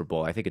this Super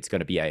Bowl. I think it's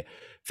going to be a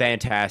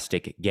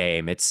fantastic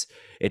game. It's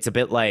a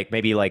bit like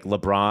maybe like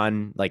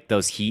LeBron, like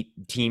those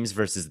Heat teams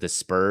versus the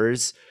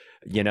Spurs,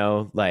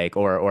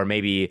 or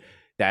maybe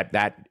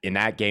that in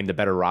that game, the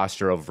better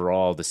roster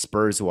overall, the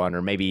Spurs won,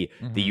 or maybe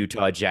the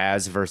Utah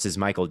Jazz versus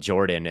Michael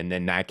Jordan. And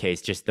in that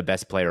case, just the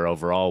best player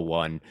overall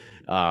won,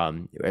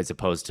 as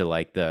opposed to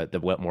like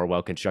the more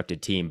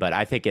well-constructed team. But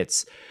I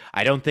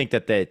don't think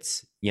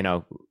that's,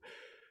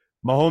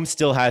 Mahomes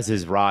still has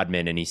his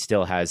Rodman and he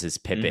still has his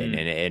Pippen,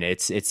 and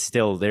it's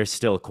still, there's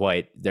still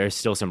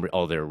some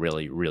other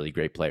really, really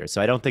great players.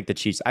 So I don't think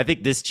I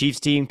think this Chiefs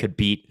team could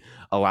beat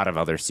a lot of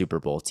other Super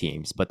Bowl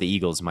teams, but the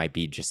Eagles might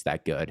be just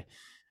that good.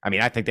 I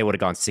mean, I think they would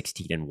have gone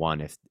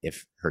 16-1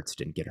 if Hurts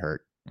didn't get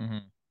hurt. Do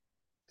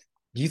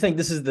you think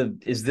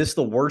is this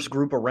the worst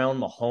group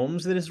around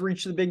Mahomes that has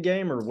reached the big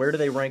game, or where do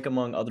they rank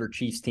among other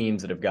Chiefs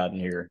teams that have gotten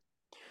here?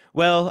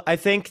 Well, I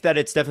think that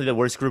it's definitely the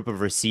worst group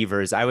of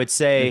receivers. I would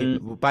say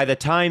by the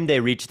time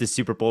they reached the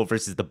Super Bowl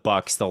versus the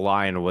Bucs, the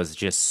line was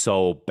just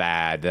so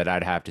bad that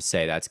I'd have to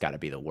say that's got to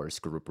be the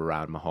worst group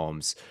around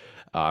Mahomes.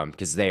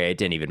 Because it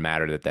didn't even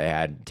matter that they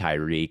had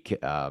Tyreek.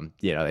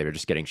 They were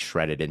just getting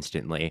shredded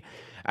instantly.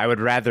 I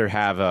would rather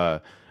have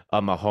a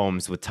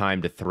Mahomes with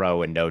time to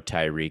throw and no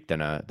Tyreek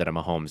than a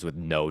Mahomes with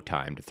no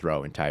time to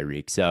throw and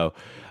Tyreek. So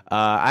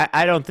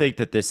I don't think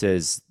that this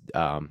is.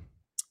 And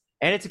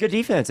it's a good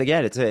defense.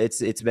 Again,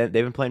 they've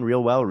been playing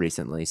real well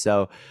recently.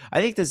 So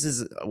I think this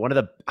is one of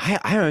the. I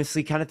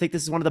honestly kind of think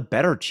this is one of the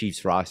better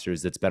Chiefs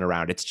rosters that's been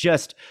around. It's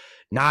just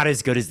not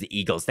as good as the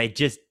Eagles. They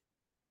just,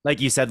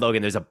 like you said,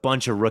 Logan, there's a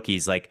bunch of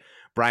rookies. Like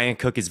Brian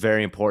Cook is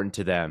very important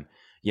to them.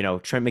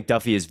 Trent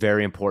McDuffie is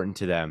very important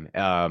to them.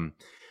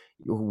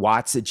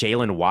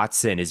 Jalen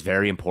Watson is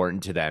very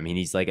important to them.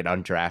 He's like an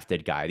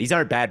undrafted guy. These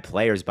aren't bad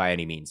players by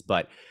any means,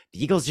 but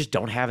the Eagles just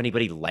don't have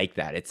anybody like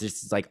that. It's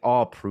just like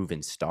all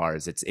proven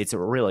stars. It's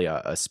really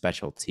a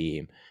special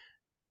team,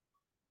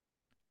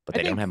 but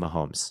they don't have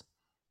Mahomes.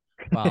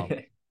 Wow,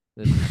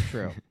 this is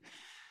true.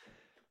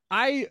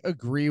 I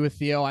agree with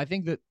Theo. I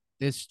think that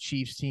this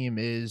Chiefs team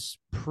is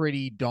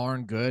pretty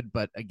darn good,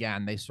 but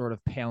again, they sort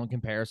of pale in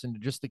comparison to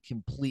just the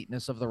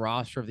completeness of the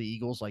roster of the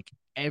Eagles. Like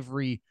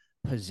every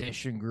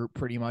position group,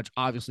 pretty much.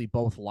 Obviously,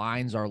 both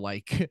lines are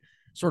like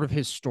sort of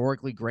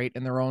historically great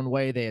in their own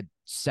way. They had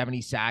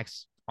 70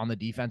 sacks on the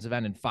defensive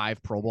end and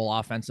 5 Pro Bowl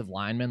offensive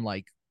linemen.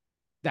 Like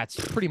that's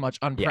pretty much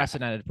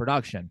unprecedented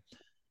production.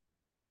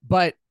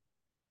 But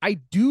I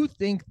do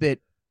think that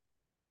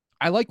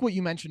I like what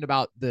you mentioned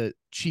about the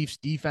Chiefs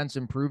defense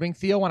improving,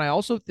 Theo. And I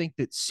also think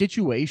that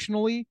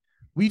situationally,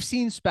 we've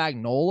seen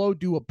Spagnuolo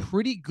do a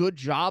pretty good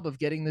job of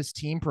getting this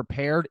team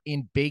prepared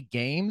in big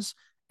games.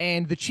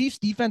 And the Chiefs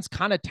defense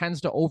kind of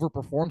tends to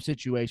overperform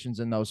situations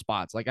in those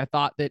spots. Like I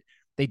thought that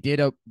they did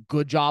a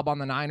good job on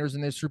the Niners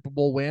in this Super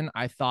Bowl win.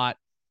 I thought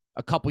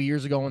a couple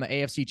years ago in the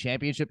AFC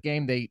Championship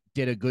game, they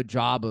did a good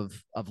job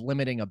of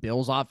limiting a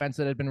Bills offense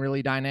that had been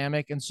really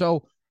dynamic. And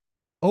so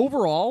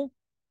overall,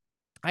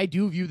 I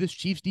do view this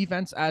Chiefs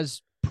defense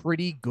as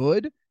pretty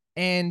good,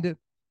 and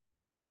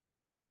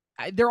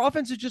their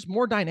offense is just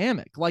more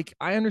dynamic. Like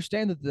I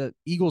understand that the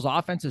Eagles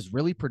offense is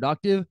really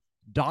productive,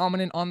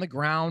 dominant on the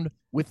ground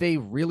with a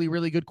really,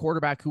 really good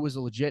quarterback who was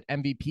a legit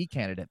MVP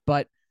candidate,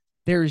 but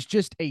there's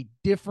just a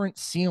different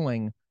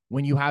ceiling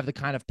when you have the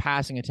kind of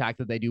passing attack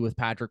that they do with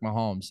Patrick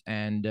Mahomes.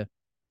 And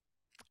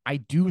I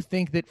do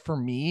think that for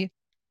me,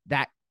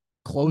 that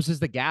closes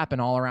the gap in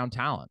all around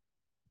talent.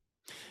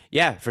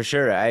 Yeah, for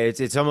sure.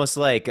 It's almost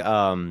like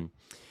the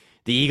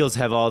Eagles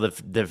have all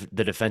the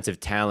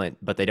defensive talent,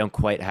 but they don't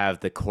quite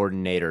have the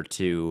coordinator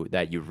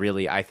that you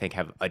really, I think,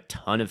 have a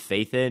ton of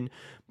faith in.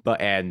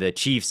 And the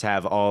Chiefs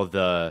have all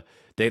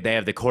they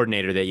have the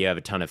coordinator that you have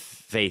a ton of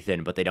faith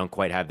in, but they don't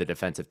quite have the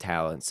defensive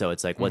talent. So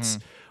it's like,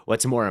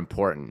 what's more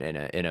important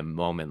in a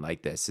moment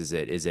like this? Is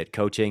it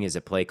coaching? Is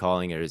it play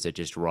calling? Or is it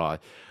just raw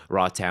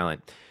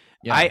talent?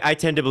 Yeah. I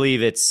tend to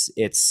believe it's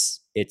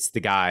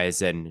the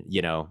guys, and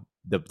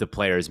the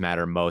players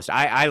matter most.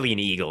 I lean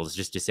Eagles,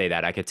 just to say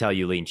that. I could tell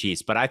you lean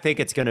Chiefs, but I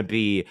think it's going to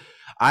be,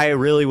 I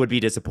really would be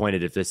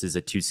disappointed if this is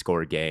a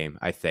 2-score game.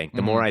 I think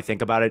the more I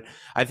think about it,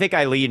 I think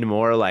I lean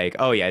more like,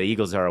 oh yeah, the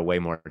Eagles are way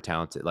more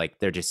talented. Like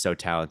they're just so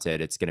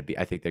talented. It's going to be,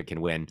 I think they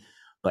can win.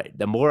 But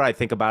the more I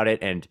think about it,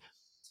 and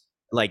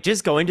like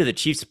just going to the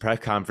Chiefs press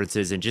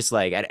conferences and just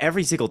like at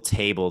every single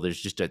table,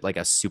 there's just like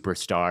a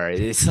superstar.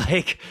 It's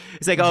like,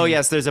 oh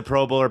yes, there's a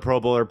Pro Bowler,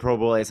 Pro Bowler, Pro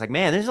Bowler. It's like,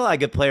 man, there's a lot of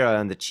good players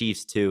on the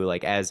Chiefs too.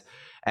 Like as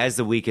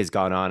the week has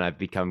gone on, I've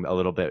become a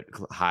little bit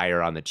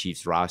higher on the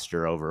Chiefs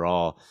roster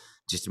overall,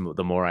 just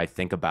the more I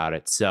think about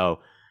it. So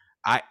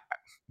I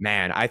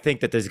think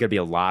that there's going to be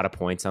a lot of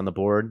points on the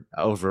board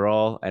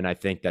overall. And I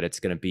think that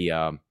it's going to be,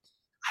 I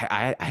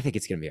think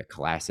it's going to be a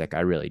classic. I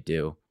really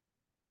do.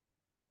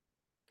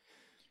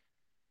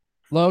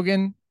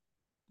 Logan,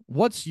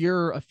 what's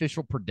your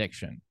official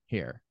prediction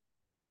here?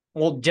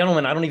 Well,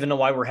 gentlemen, I don't even know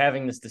why we're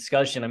having this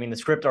discussion. I mean, the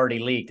script already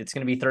leaked. It's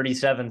going to be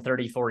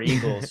 37-34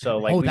 Eagles. So,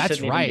 like, we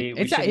shouldn't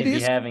even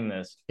be having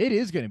this. It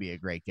is going to be a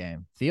great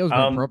game. Theo's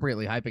been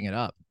appropriately hyping it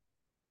up.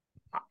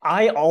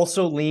 I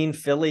also lean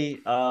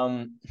Philly.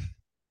 I've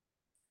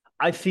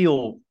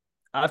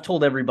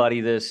told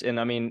everybody this, and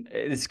I mean,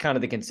 it's kind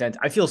of the consent.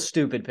 I feel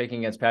stupid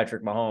picking against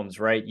Patrick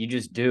Mahomes, right? You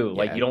just do. Yeah.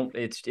 Like, you don't.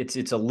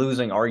 It's a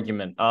losing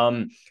argument.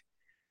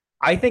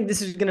 I think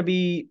this is going to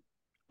be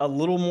a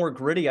little more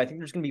gritty. I think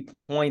there's going to be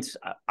points.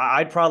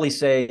 I'd probably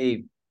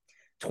say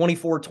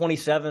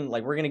 24-27.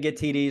 Like, we're going to get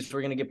TDs. We're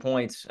going to get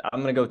points.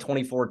 I'm going to go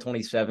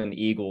 24-27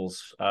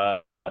 Eagles.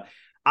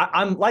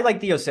 I'm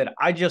like Theo said,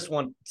 I just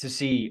want to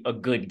see a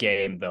good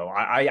game, though.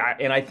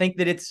 I think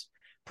that it's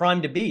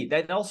primed to be.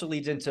 That also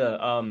leads into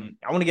I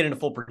want to get into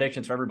full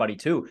predictions for everybody,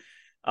 too.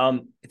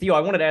 Theo, I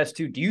wanted to ask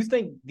too, do you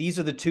think these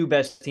are the two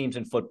best teams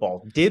in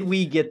football? Did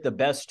we get the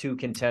best two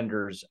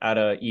contenders out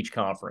of each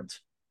conference?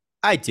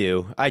 I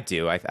do. I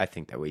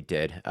think that we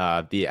did.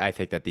 I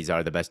think that these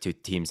are the best two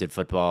teams in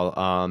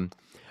football.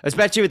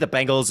 Especially with the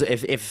Bengals,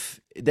 if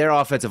their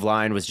offensive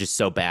line was just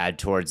so bad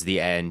towards the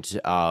end,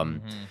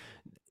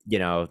 you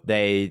know,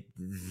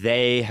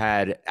 they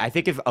had, I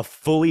think if a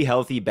fully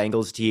healthy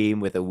Bengals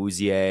team with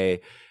Awuzie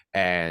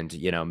and,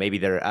 you know,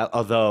 maybe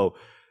although,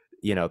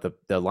 you know,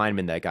 the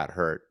linemen that got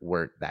hurt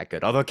weren't that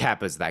good. Although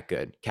Kappa's that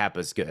good.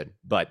 Kappa's good.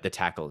 But the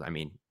tackle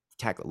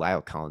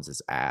Lyle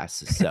Collins'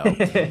 ass. So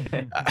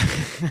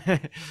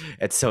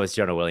and so is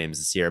Jonah Williams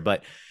this year.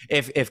 But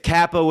if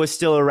Kappa was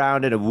still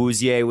around and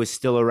Awuzie was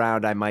still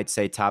around, I might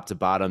say top to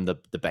bottom, the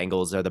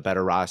Bengals are the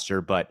better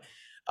roster. But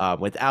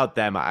without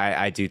them,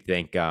 I do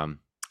think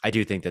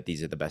that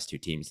these are the best two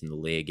teams in the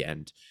league.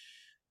 And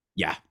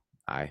yeah,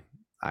 I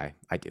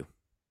do.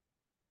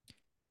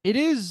 It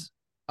is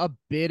a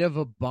bit of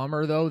a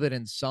bummer, though, that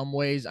in some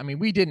ways, I mean,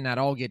 we didn't at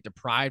all get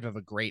deprived of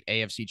a great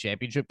AFC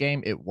Championship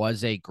game. It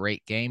was a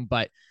great game,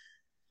 but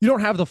you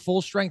don't have the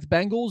full strength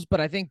Bengals. But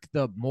I think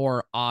the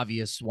more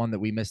obvious one that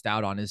we missed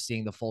out on is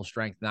seeing the full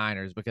strength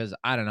Niners, because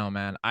I don't know,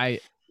 man. I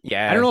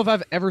don't know if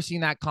I've ever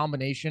seen that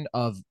combination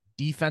of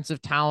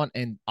defensive talent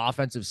and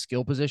offensive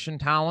skill position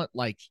talent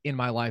like in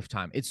my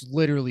lifetime. It's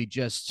literally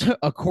just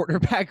a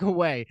quarterback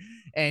away.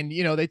 And,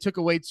 you know, they took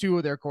away two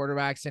of their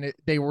quarterbacks and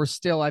they were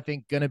still, I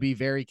think, going to be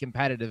very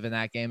competitive in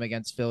that game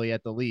against Philly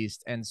at the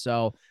least. And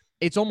so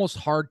it's almost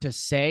hard to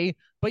say,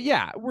 but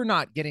yeah, we're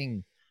not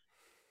getting,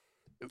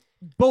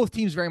 both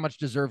teams very much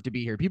deserve to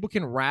be here. People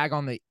can rag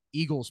on the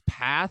Eagles'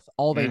 path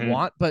all they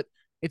want, but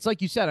it's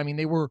like you said, I mean,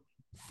 they were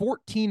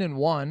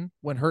 14-1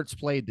 when Hurts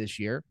played this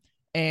year.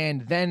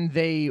 And then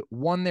they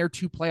won their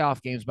two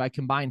playoff games by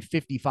combined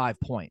 55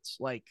 points.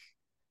 Like,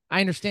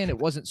 I understand it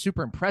wasn't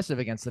super impressive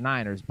against the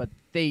Niners, but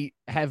they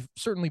have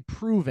certainly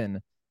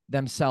proven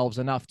themselves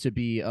enough to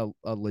be a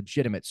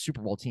legitimate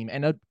Super Bowl team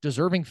and a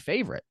deserving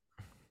favorite.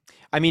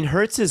 I mean,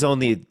 Hurts has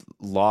only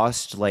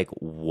lost like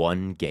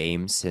one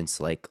game since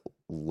like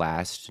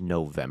last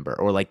November,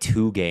 or like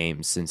two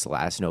games since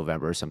last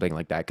November or something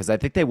like that. Because I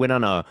think they went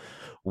on a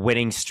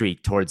winning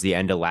streak towards the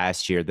end of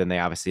last year. Then they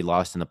obviously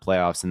lost in the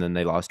playoffs, and then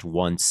they lost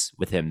once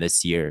with him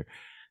this year.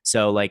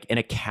 So like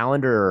in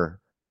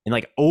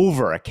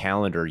over a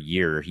calendar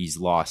year, he's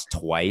lost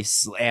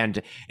twice. And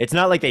it's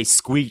not like they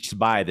squeaked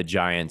by the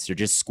Giants or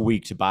just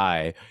squeaked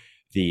by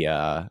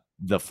the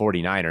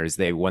 49ers.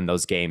 They won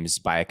those games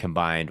by a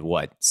combined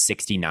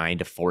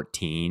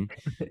 69-14.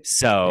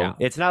 So yeah.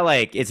 It's not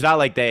like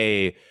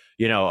they,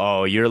 you know,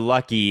 oh, you're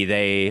lucky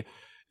they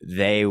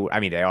I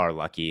mean, they are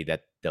lucky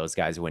that those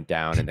guys went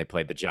down and they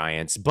played the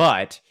Giants,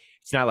 but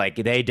it's not like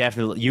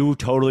you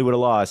totally would have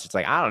lost. It's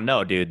like, I don't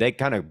know, dude. They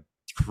kind of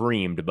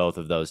creamed both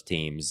of those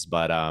teams.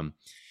 But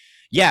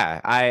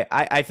yeah,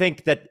 I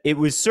think that it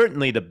was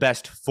certainly the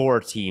best four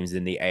teams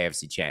in the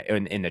AFC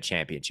in the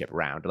championship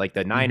round. Like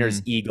the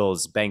Niners,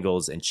 Eagles,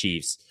 Bengals, and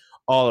Chiefs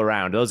all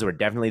around. Those were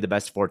definitely the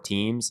best four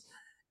teams.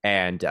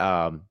 And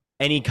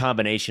any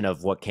combination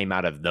of what came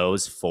out of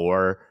those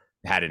four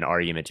had an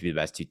argument to be the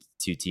best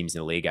two teams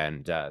in the league.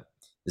 And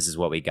this is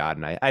what we got.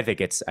 And I think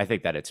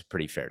that it's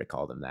pretty fair to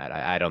call them that.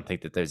 I don't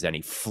think that there's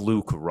any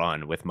fluke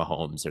run with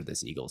Mahomes or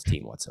this Eagles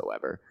team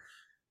whatsoever.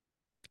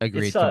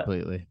 Agreed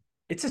completely.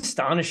 It's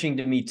astonishing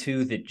to me,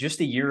 too, that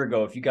just a year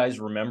ago, if you guys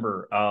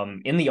remember,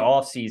 in the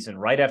offseason,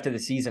 right after the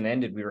season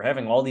ended, we were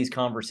having all these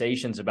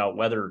conversations about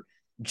whether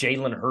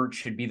Jalen Hurts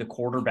should be the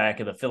quarterback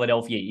of the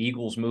Philadelphia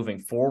Eagles moving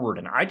forward.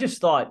 And I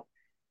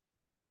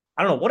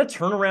I don't know what a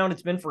turnaround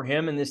it's been for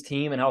him and this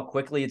team and how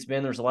quickly it's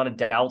been. There's a lot of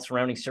doubt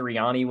surrounding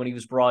Sirianni when he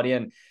was brought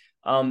in.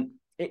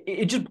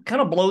 It just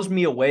kind of blows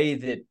me away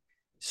that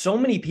so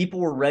many people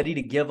were ready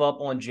to give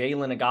up on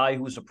Jalen, a guy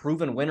who was a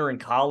proven winner in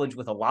college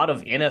with a lot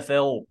of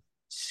NFL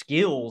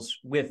skills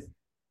with,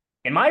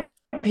 in my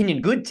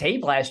opinion, good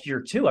tape last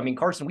year too. I mean,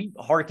 Carson, we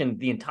hearkened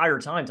the entire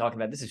time talking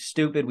about this is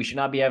stupid. We should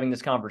not be having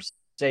this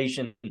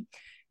conversation.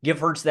 Give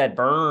Hurts that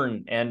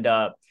burn. And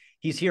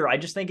he's here. I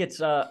just think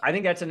I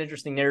think that's an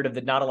interesting narrative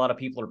that not a lot of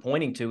people are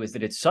pointing to, is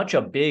that it's such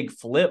a big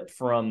flip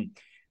from,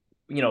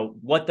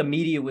 what the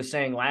media was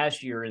saying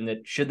last year, and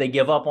that should they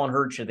give up on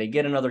Hurts? Should they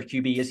get another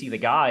QB? Is he the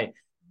guy?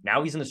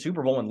 Now he's in the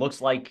Super Bowl and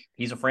looks like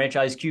he's a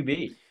franchise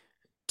QB.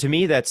 To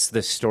me, that's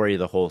the story of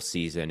the whole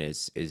season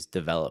is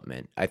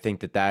development. I think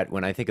that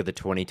when I think of the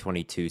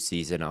 2022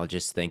 season, I'll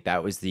just think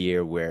that was the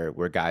year where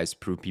guys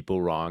proved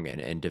people wrong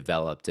and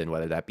developed, and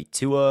whether that be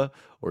Tua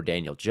or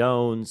Daniel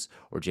Jones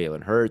or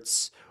Jalen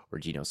Hurts or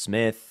Geno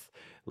Smith.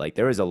 Like,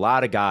 there was a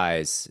lot of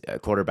guys,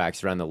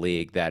 quarterbacks around the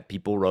league that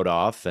people wrote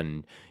off,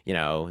 and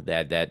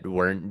that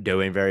weren't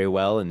doing very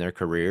well in their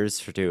careers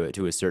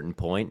to a certain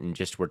point, and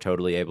just were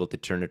totally able to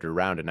turn it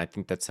around. And I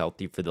think that's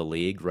healthy for the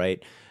league,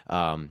 right?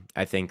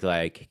 I think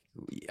like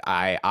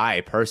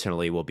I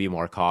personally will be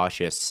more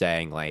cautious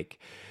saying like,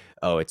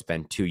 oh, it's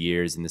been 2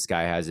 years and this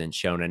guy hasn't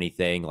shown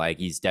anything. Like,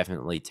 he's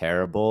definitely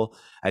terrible.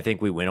 I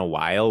think we went a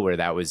while where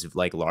that was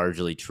like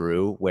largely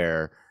true,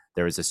 where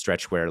there was a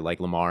stretch where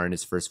like Lamar in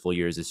his first full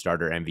year as a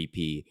starter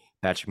MVP,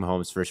 Patrick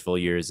Mahomes' first full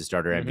year as a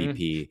starter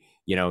MVP,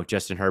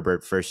 Justin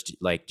Herbert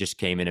just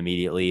came in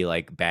immediately,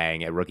 like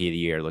bang, at rookie of the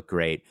year, looked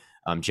great.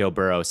 Joe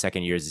Burrow,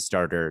 second year as a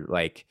starter,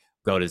 like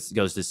goes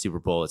to the Super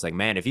Bowl. It's like,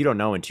 man, if you don't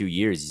know in 2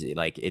 years,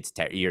 like it's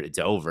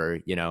over,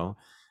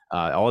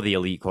 all the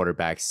elite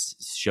quarterbacks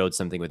showed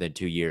something within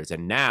 2 years.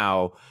 And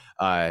now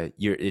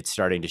it's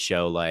starting to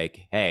show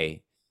like,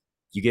 hey,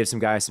 you give some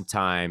guys some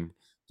time,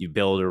 you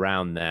build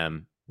around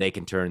them, they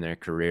can turn their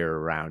career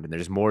around. And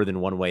there's more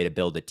than one way to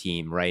build a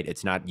team, right?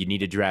 It's not, you need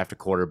to draft a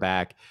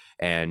quarterback,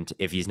 and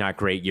if he's not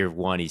great year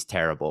one, he's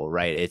terrible,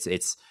 right?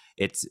 It's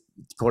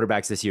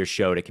quarterbacks this year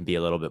showed it can be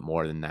a little bit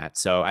more than that.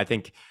 So I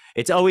think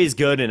it's always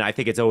good, and I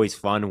think it's always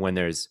fun when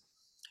there's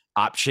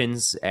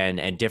options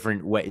and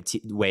different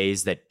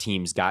ways that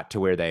teams got to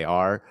where they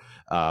are.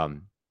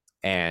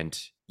 And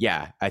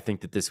yeah, I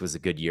think that this was a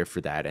good year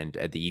for that, and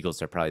the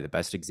Eagles are probably the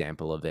best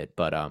example of it.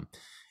 But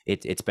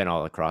it's been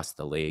all across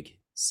the league.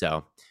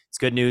 So it's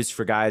good news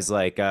for guys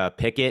like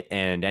Pickett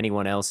and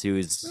anyone else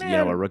who's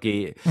a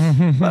rookie.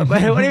 But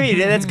what do you mean?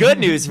 That's good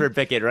news for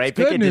Pickett, right?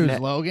 Good Pickett news,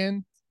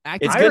 Logan.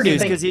 It's good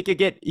news because he could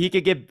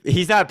get.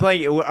 He's not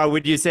playing. Or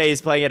would you say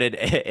he's playing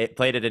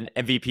played at an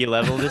MVP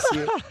level this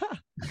year?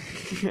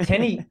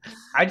 Kenny,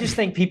 I just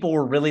think people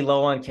were really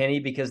low on Kenny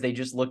because they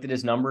just looked at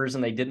his numbers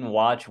and they didn't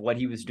watch what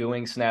he was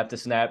doing snap to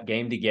snap,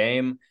 game to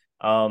game.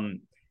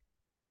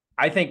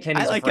 I think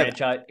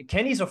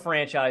Kenny's a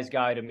franchise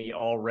guy to me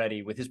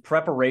already, with his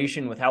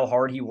preparation, with how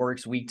hard he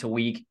works week to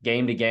week,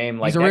 game to game.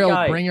 Like, he's a real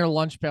guy, bring your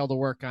lunch pail to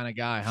work kind of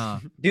guy, huh?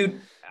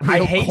 Dude,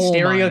 I hate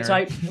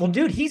stereotype. Well,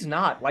 dude, he's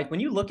not. Like, when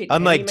you look at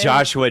unlike Kenny,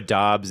 Joshua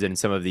Dobbs and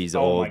some of these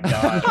old. Oh my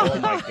god! Oh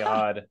my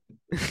god,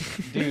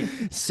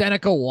 dude.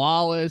 Seneca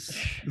Wallace.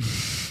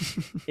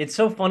 It's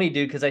so funny,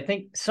 dude, because I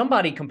think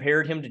somebody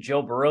compared him to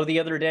Joe Burrow the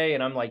other day,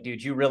 and I'm like,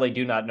 dude, you really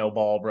do not know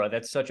ball, bro.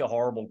 That's such a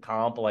horrible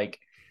comp. Like,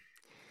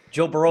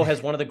 Joe Burrow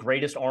has one of the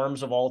greatest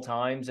arms of all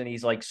times, and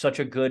he's like such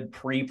a good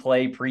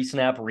pre-play,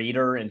 pre-snap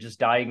reader and just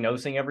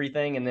diagnosing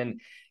everything. And then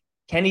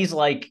Kenny is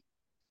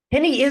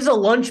a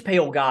lunch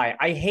pail guy.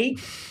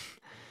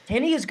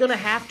 Kenny is going to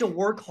have to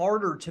work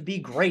harder to be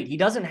great. He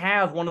doesn't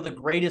have one of the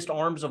greatest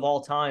arms of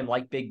all time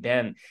like Big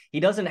Ben.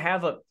 He's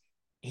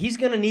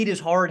going to need his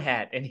hard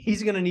hat, and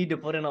he's going to need to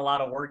put in a lot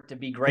of work to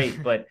be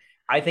great, but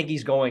I think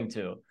he's going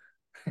to.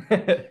 All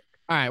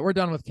right, we're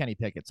done with Kenny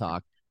Pickett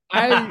talk.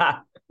 I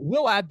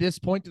will add this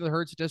point to the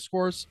Hurts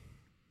discourse.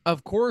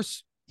 Of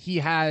course, he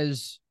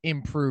has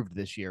improved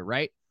this year,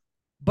 right?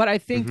 But I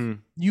think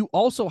you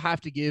also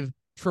have to give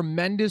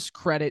tremendous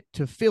credit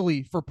to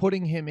Philly for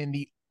putting him in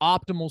the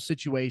optimal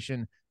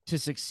situation to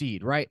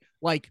succeed, right?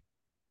 Like,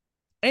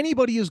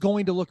 anybody is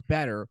going to look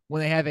better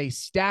when they have a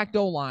stacked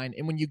O-line,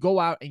 and when you go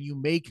out and you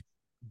make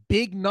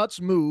big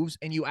nuts moves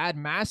and you add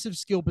massive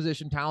skill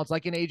position talents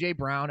like an AJ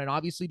Brown and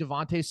obviously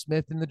Devontae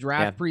Smith in the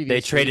draft previously.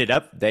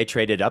 They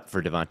traded up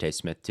for Devontae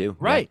Smith too.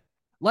 Right.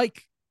 Yeah.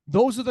 Like,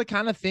 those are the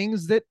kind of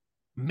things that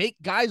make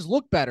guys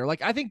look better.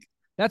 Like, I think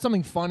that's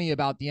something funny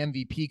about the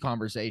MVP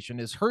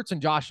conversation is Hurts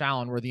and Josh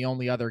Allen were the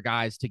only other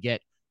guys to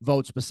get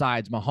votes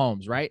besides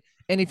Mahomes, right?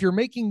 And if you're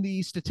making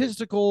the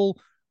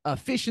statistical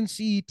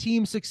efficiency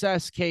team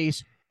success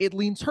case, it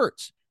leans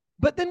Hurts.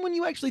 But then when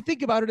you actually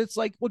think about it, it's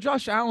like, well,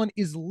 Josh Allen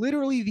is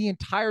literally the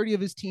entirety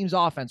of his team's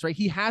offense, right?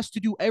 He has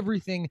to do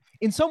everything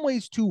in some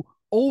ways to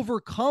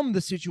overcome the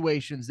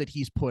situations that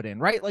he's put in,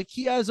 right? Like,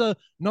 he has a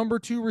number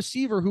 2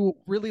 receiver who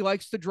really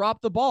likes to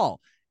drop the ball,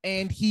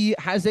 and he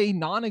has a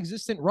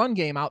non-existent run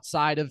game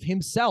outside of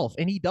himself,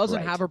 and he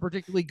doesn't have a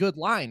particularly good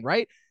line,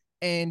 right?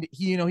 and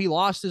he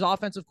lost his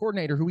offensive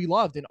coordinator who he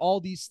loved and all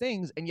these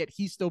things, and yet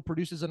he still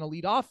produces an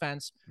elite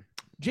offense.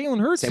 Jalen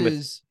Hurts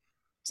is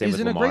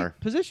in a great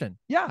position.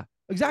 Yeah,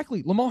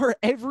 exactly. Lamar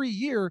every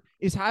year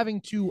is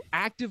having to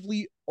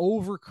actively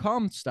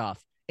overcome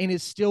stuff and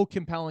is still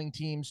compelling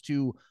teams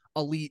to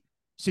elite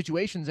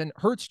situations. And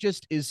Hurts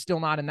just is still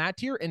not in that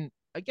tier. And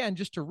again,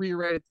 just to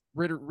reiterate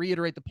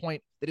the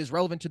point that is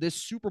relevant to this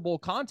Super Bowl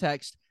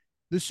context,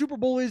 the Super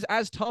Bowl is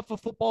as tough a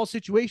football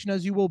situation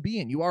as you will be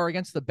in. You are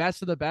against the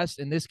best of the best,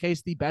 in this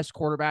case, the best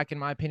quarterback, in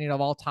my opinion,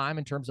 of all time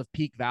in terms of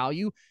peak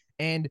value.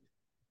 And,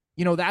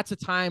 that's a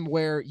time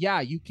where,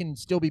 yeah, you can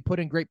still be put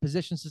in great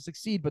positions to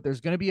succeed, but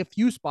there's going to be a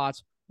few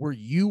spots where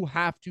you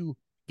have to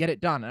get it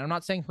done. And I'm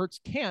not saying Hurts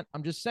can't.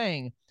 I'm just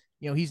saying,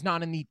 he's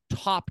not in the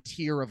top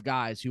tier of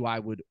guys who I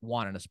would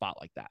want in a spot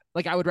like that.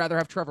 Like, I would rather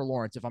have Trevor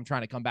Lawrence if I'm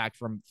trying to come back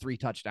from 3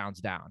 touchdowns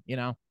down,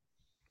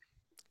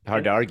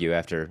 Hard to argue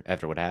after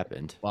what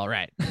happened. Well,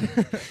 right.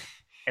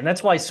 And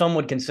that's why some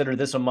would consider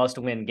this a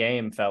must-win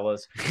game,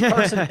 fellas.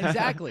 Carson,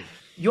 exactly.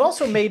 You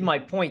also made my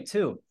point,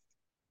 too.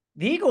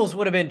 The Eagles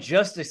would have been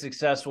just as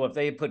successful if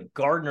they had put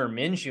Gardner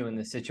Minshew in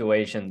the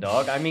situation,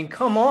 dog. I mean,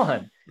 come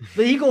on.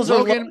 The Eagles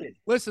are loaded.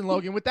 Listen,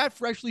 Logan, with that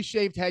freshly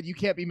shaved head, you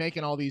can't be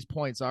making all these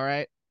points, all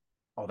right?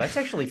 Oh, that's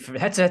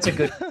a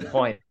good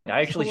point.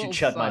 I actually should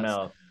shut my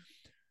mouth.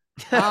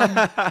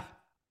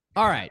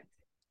 All right.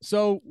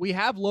 So we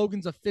have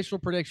Logan's official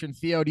prediction.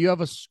 Theo, do you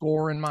have a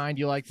score in mind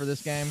you like for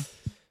this game?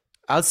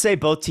 I'll say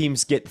both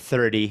teams get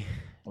 30.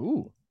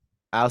 Ooh.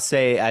 I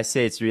say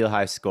it's real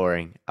high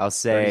scoring. I'll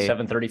say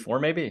 37-34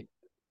 maybe.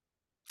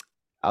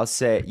 I'll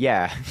say,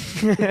 yeah.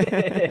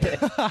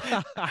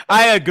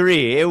 I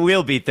agree. It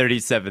will be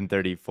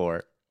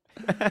 37-34.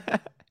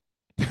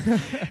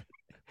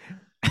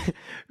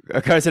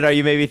 Carson, are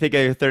you maybe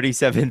thinking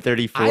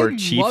 37-34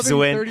 Chiefs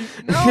win?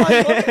 No,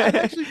 I'm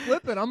actually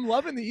flipping. I'm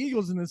loving the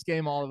Eagles in this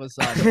game all of a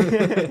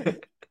sudden.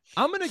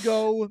 I'm going to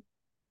go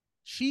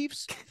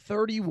Chiefs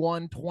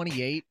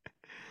 31-28.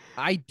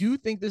 I do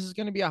think this is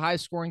going to be a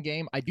high-scoring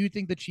game. I do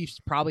think the Chiefs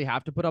probably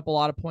have to put up a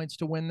lot of points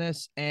to win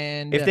this.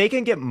 And if they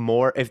can get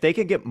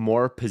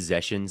more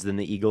possessions than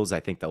the Eagles,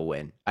 I think they'll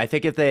win. I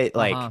think if they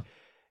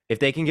if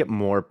they can get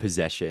more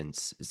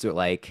possessions, so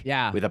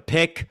with a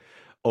pick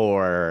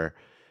or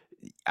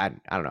I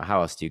don't know,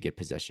 how else do you get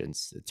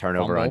possessions?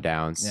 Turnover on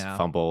downs,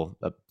 fumble,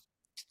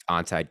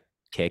 onside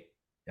kick.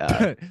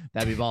 That'd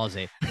be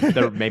ballsy.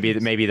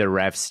 maybe the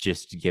refs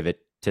just give it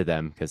to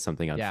them because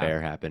something unfair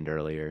happened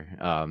earlier.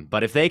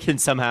 But if they can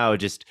somehow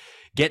just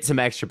get some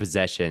extra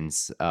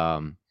possessions,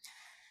 I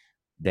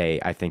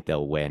think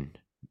they'll win.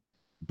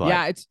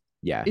 But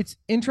it's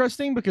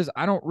interesting because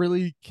I don't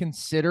really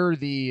consider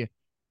the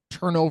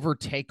turnover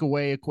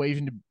takeaway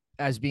equation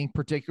as being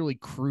particularly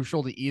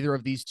crucial to either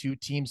of these two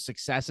teams'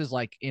 successes,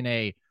 like in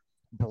a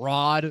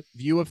broad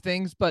view of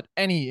things, but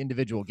any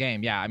individual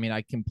game. Yeah, I mean,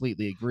 I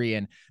completely agree.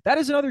 And that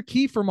is another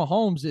key for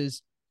Mahomes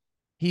is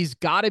he's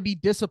got to be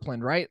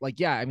disciplined, right? Like,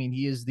 yeah, I mean,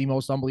 he is the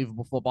most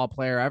unbelievable football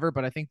player ever,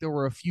 but I think there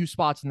were a few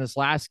spots in this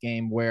last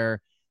game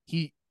where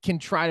he can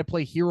try to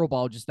play hero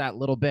ball just that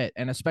little bit.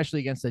 And especially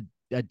against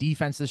a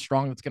defense this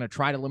strong that's going to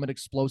try to limit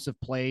explosive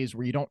plays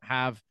where you don't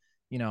have,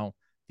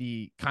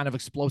 the kind of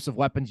explosive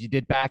weapons you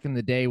did back in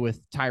the day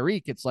with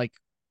Tyreek. It's like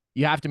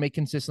you have to make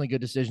consistently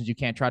good decisions. You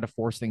can't try to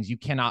force things. You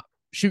cannot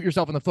shoot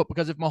yourself in the foot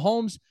because if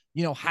Mahomes,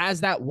 has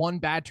that one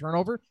bad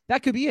turnover,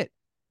 that could be it.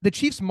 The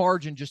Chiefs'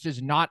 margin just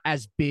is not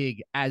as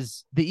big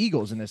as the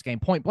Eagles in this game,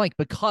 point blank,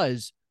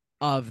 because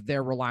of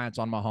their reliance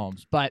on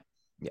Mahomes. But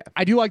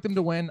I do like them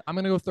to win. I'm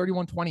going to go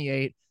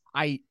 31-28.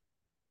 I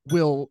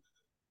will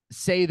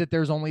say that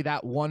there's only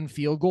that one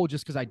field goal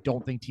just because I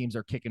don't think teams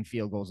are kicking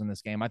field goals in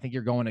this game. I think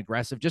you're going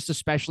aggressive, just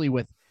especially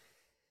with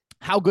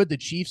how good the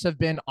Chiefs have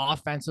been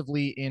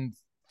offensively in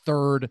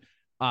third,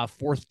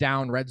 fourth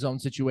down red zone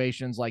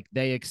situations. Like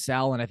they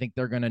excel, and I think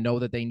they're going to know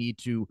that they need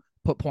to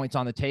put points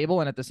on the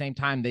table. And at the same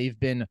time, they've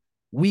been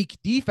weak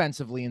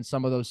defensively in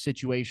some of those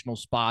situational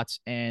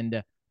spots.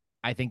 And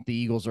I think the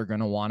Eagles are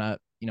going to want to,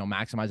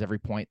 maximize every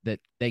point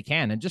that they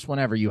can. And just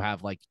whenever you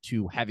have like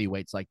two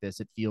heavyweights like this,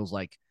 it feels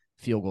like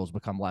field goals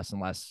become less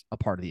and less a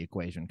part of the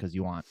equation because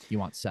you want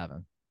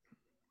 7.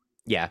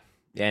 Yeah.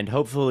 And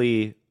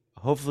hopefully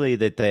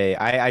that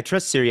I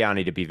trust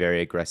Sirianni to be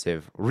very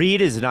aggressive.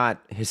 Reed is not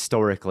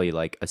historically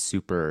like a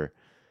super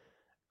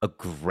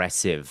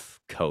aggressive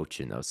coach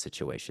in those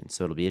situations.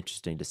 So it'll be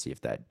interesting to see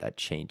if that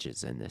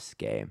changes in this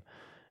game.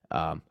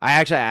 I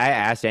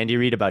asked Andy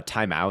Reid about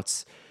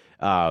timeouts.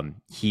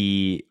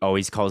 He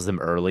always calls them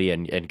early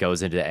and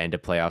goes into the end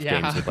of playoff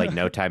games with like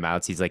no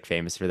timeouts. He's like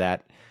famous for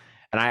that.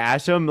 And I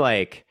asked him,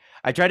 like,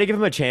 I tried to give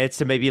him a chance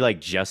to maybe like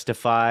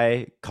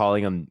justify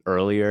calling him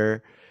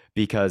earlier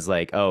because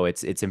like, oh,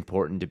 it's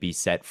important to be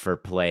set for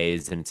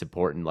plays and it's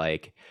important,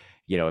 like,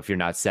 if you're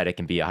not set, it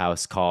can be a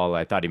house call.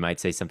 I thought he might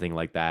say something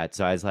like that.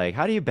 So I was like,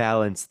 how do you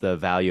balance the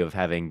value of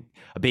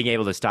being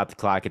able to stop the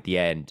clock at the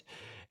end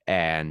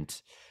and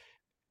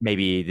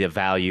maybe the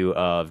value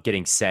of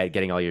getting set,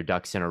 getting all your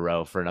ducks in a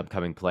row for an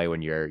upcoming play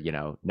when you're,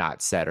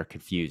 not set or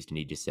confused? And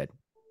he just said,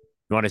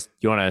 you want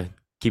to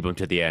keep him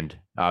to the end,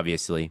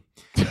 obviously.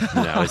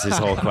 That was his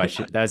whole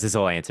question. That was his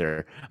whole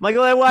answer. I'm like,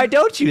 well, why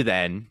don't you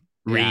then,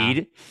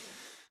 Reed?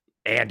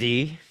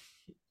 Andy?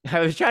 I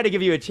was trying to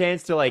give you a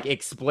chance to like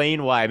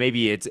explain why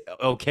maybe it's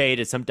okay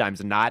to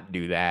sometimes not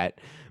do that.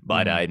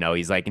 But no,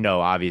 he's like,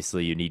 no,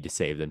 obviously you need to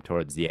save them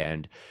towards the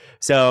end.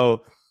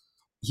 So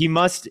he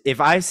must,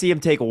 if I see him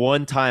take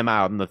one time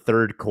out in the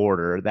third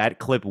quarter, that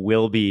clip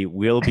will be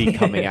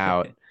coming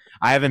out.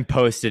 I haven't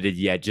posted it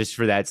yet just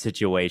for that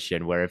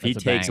situation where if he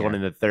takes one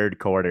in the third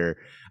quarter,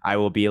 I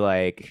will be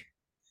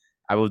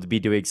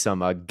doing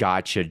some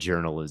gotcha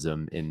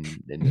journalism in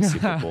the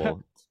Super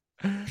Bowl.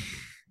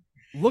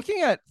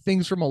 Looking at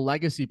things from a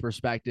legacy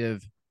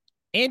perspective,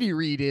 Andy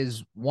Reid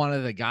is one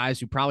of the guys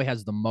who probably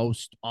has the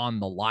most on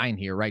the line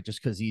here, right?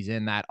 Just because he's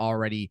in that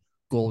already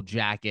gold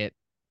jacket,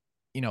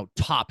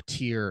 top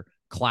tier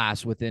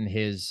class within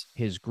his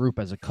group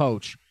as a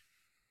coach.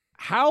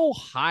 How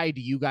high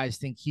do you guys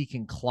think he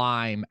can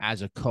climb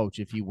as a coach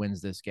if he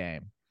wins this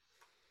game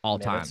all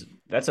time?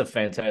 That's a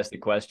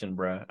fantastic question,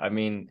 bro. I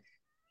mean,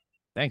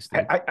 thanks,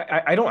 dude.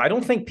 I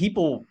don't think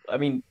people, I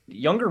mean, the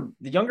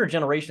younger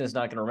generation is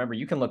not going to remember.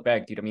 You can look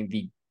back, dude. I mean,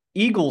 the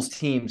Eagles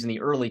teams in the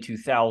early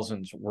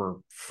 2000s were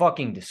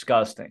fucking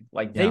disgusting.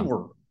 Like they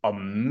were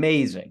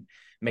amazing.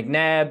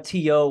 McNabb,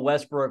 T.O.,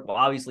 Westbrook. Well,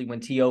 obviously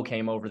when T.O.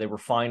 came over, they were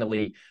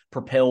finally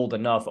propelled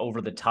enough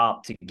over the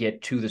top to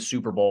get to the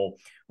Super Bowl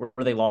where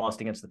they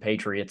lost against the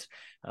Patriots.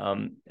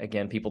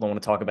 Again, people don't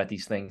want to talk about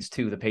these things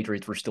too. The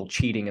Patriots were still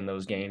cheating in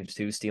those games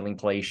too, stealing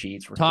play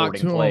sheets,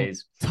 recording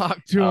plays.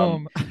 Talk to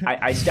them.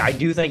 I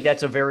do think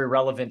that's a very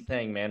relevant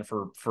thing, man,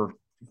 for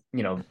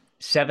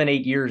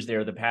 7-8 years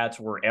there. The Pats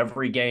were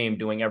every game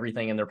doing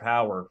everything in their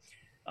power.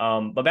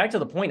 But back to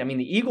the point, I mean,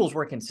 the Eagles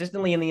were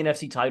consistently in the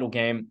NFC title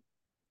game.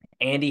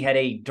 Andy had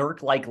a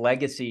Dirk-like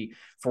legacy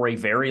for a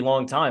very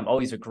long time. Oh,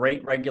 he's a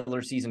great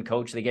regular season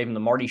coach. They gave him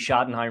the Marty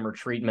Schottenheimer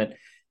treatment.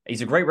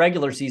 He's a great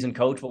regular season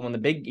coach,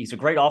 but he's a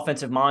great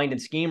offensive mind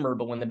and schemer,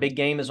 but when the big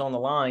game is on the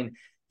line,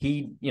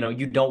 you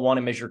don't want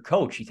him as your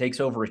coach. He takes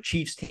over a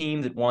Chiefs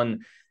team that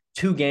won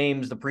 2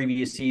 games the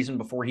previous season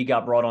before he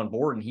got brought on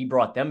board, and he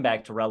brought them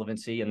back to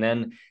relevancy, and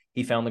then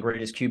he found the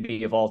greatest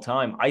QB of all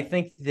time. I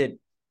think that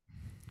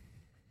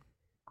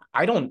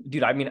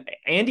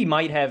Andy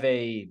might have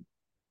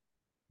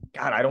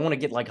I don't want to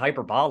get like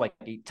hyperbolic.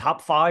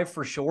 Top 5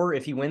 for sure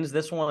if he wins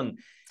this one.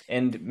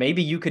 And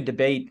maybe you could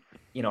debate,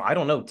 I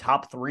don't know,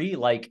 top 3.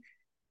 Like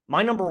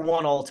my number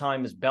 1 all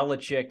time is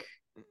Belichick.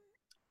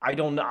 I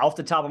don't know. Off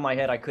the top of my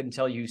head, I couldn't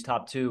tell you who's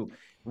top 2.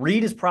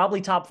 Reed is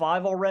probably top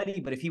 5 already,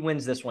 but if he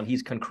wins this one,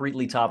 he's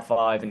concretely top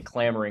 5 and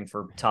clamoring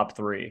for top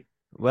 3.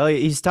 Well,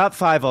 he's top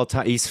 5 all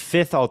time. He's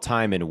 5th all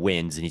time in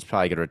wins, and he's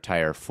probably going to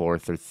retire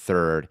 4th or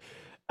 3rd.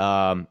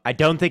 I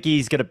don't think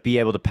he's going to be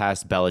able to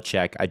pass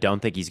Belichick. I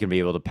don't think he's going to be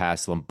able to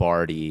pass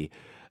Lombardi.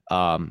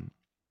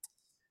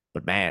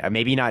 But man,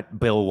 maybe not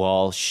Bill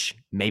Walsh,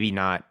 maybe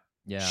not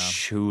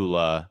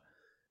Shula.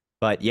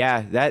 But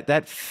yeah,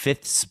 that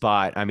 5th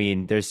spot, I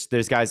mean, there's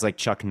guys like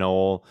Chuck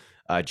Noll,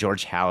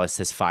 George Halas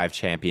has 5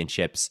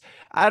 championships.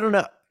 I don't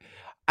know.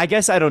 I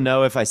guess I don't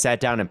know if I sat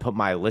down and put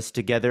my list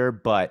together,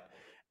 but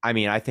I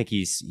mean, I think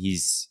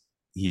he's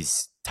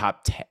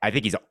top 10. I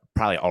think he's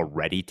probably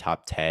already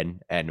top 10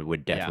 and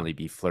would definitely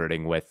be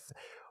flirting with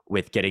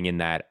getting in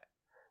that,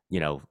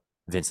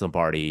 Vince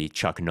Lombardi,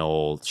 Chuck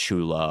Noll,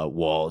 Shula,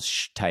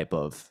 Walsh type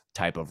of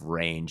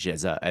range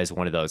as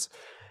one of those.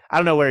 I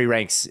don't know where he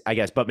ranks, I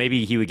guess, but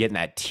maybe he would get in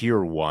that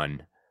tier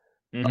 1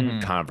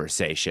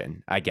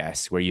 conversation, I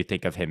guess, where you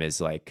think of him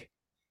as like,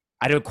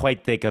 I don't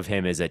quite think of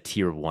him as a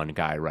tier 1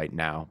 guy right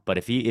now, but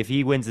if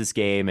he wins this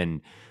game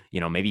and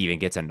maybe even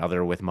gets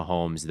another with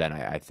Mahomes, then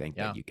I think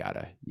that you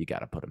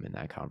gotta put him in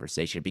that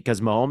conversation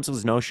because Mahomes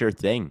was no sure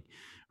thing,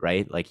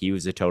 right? Like he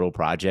was a total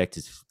project.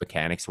 His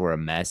mechanics were a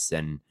mess,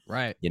 and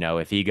right,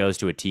 if he goes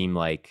to a team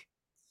like,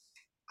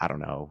 I don't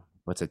know,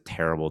 what's a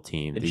terrible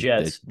team? The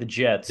Jets.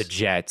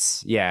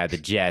 Yeah, the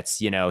Jets.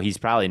 He's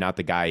probably not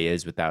the guy he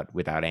is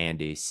without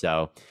Andy.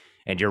 So,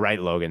 and you're right,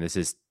 Logan. This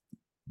is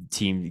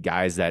team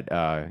guys that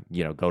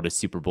go to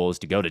Super Bowls,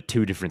 to go to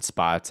 2 different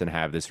spots and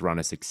have this run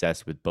of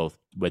success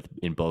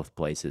in both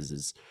places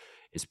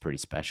is pretty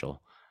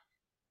special.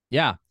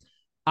 Yeah.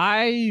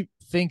 I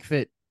think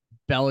that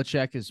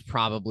Belichick is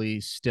probably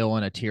still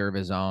in a tier of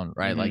his own,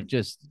 right? Like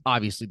just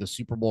obviously the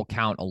Super Bowl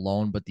count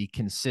alone, but the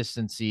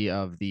consistency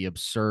of the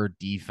absurd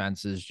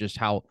defenses, just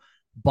how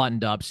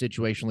buttoned up,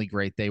 situationally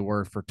great they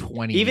were for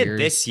 20 years.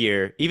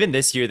 Even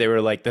this year, they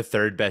were like the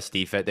 3rd best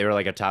defense. They were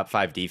like a top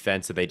 5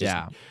 defense. So they just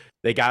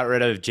they got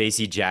rid of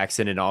J.C.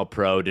 Jackson, an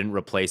all-pro, didn't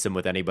replace him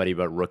with anybody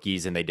but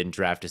rookies, and they didn't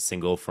draft a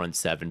single front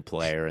 7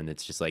 player. And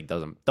it's just like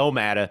don't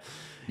matter.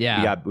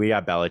 Yeah, we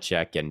got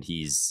Belichick, and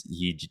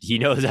he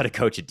knows how to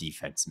coach a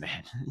defense,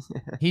 man.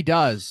 He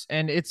does,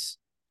 and it's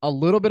a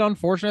little bit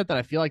unfortunate that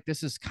I feel like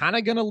this is kind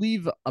of going to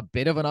leave a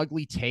bit of an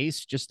ugly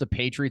taste, just the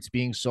Patriots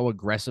being so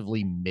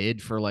aggressively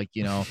mid for like,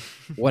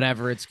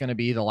 whatever it's going to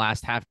be the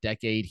last half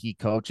decade he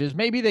coaches.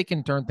 Maybe they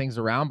can turn things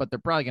around, but they're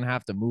probably going to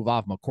have to move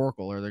off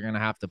McCorkle, or they're going to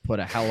have to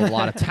put a hell of a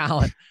lot of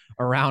talent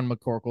around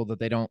McCorkle that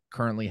they don't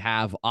currently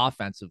have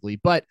offensively.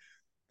 But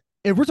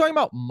if we're talking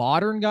about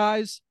modern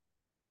guys,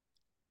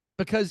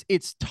 because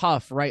it's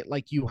tough, right?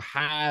 Like you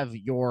have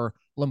your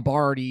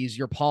Lombardis,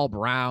 your Paul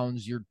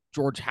Browns, your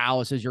George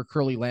Hallases, your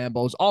Curly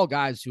Lambos, all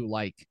guys who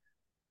like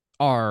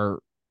are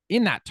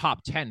in that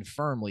top 10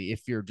 firmly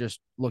if you're just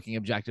looking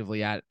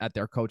objectively at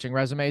their coaching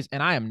resumes.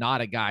 And I am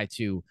not a guy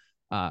to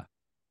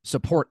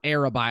support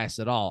era bias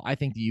at all. I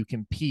think that you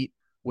compete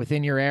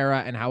within your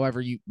era, and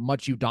however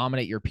much you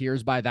dominate your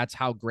peers by, that's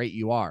how great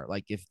you are.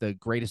 Like if the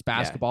greatest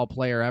basketball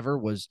player ever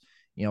was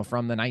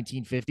from the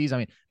 1950s. I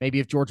mean, maybe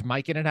if George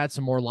Mikan had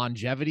some more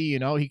longevity,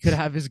 he could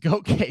have his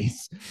GOAT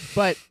case.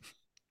 But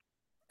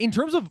in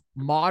terms of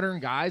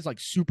modern guys, like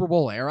Super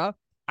Bowl era,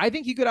 I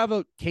think he could have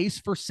a case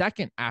for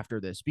second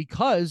after this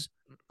because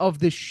of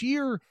the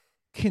sheer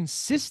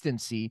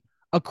consistency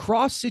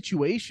across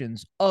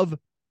situations of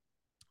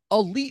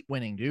elite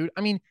winning, dude.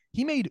 I mean,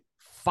 he made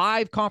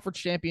 5 conference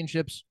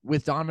championships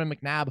with Donovan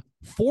McNabb,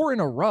 4 in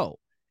a row.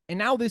 And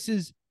now this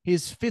is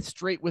his 5th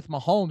straight with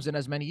Mahomes in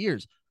as many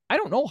years. I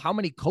don't know how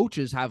many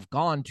coaches have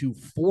gone to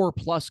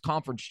 4+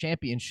 conference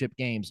championship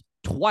games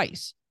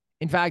twice.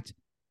 In fact,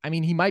 I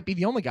mean, he might be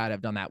the only guy to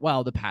have done that.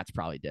 Well, the Pats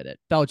probably did it.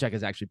 Belichick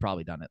has actually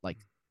probably done it like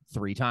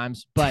 3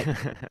 times, but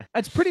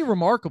that's pretty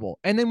remarkable.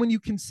 And then when you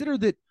consider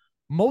that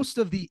most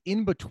of the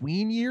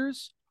in-between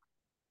years,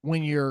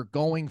 when you're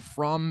going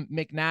from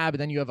McNabb, and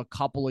then you have a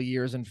couple of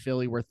years in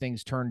Philly where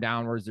things turn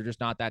downwards, they're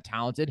just not that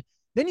talented.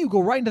 Then you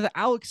go right into the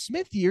Alex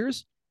Smith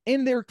years,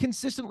 and they're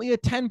consistently a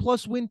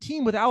 10+ win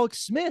team with Alex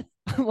Smith.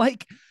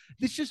 Like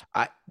it's just,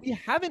 we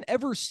haven't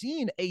ever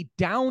seen a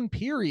down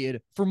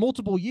period for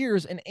multiple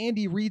years in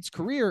Andy Reid's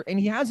career. And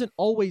he hasn't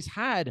always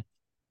had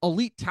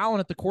elite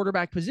talent at the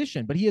quarterback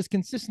position, but he has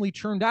consistently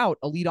churned out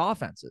elite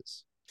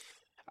offenses.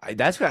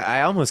 That's why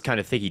I almost kind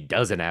of think he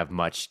doesn't have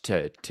much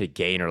to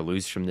gain or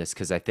lose from this,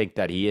 because I think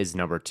that he is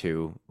number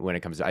 2 when it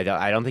comes to, I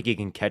don't think he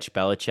can catch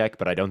Belichick,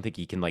 but I don't think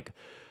he can like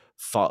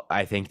fall.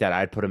 I think that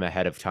I'd put him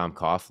ahead of Tom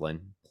Coughlin.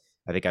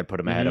 I think I'd put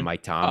him ahead of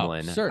Mike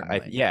Tomlin. Oh,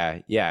 certainly.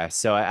 Yeah.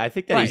 So I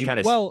think that he's kind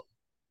of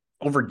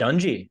over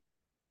Dungy.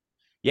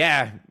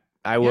 Yeah,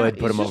 I would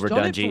put him over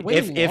Dungy.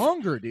 If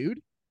longer,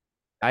 dude.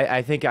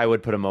 I think I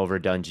would put him over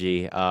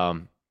Dungy.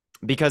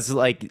 Because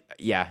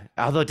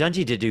although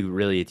Dungy did do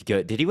really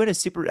good. Did he win a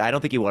Super? I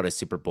don't think he won a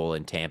Super Bowl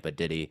in Tampa,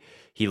 did he?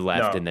 He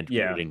left and then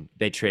Gruden,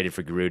 they traded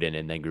for Gruden,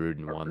 and then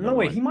Gruden won. No,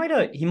 wait, he might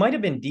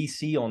have been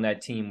DC on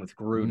that team with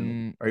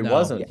Gruden, or he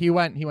wasn't. He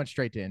went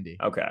straight to Indy.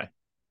 Okay.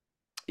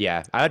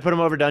 Yeah, I would put him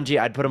over Dungy.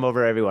 I'd put him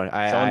over everyone.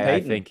 I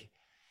think.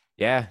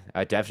 Yeah,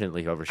 I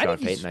definitely over Sean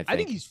Payton. I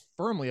think he's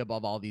firmly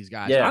above all these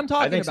guys. Yeah, I'm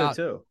talking I think about.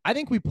 So too. I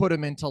think we put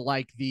him into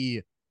like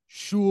the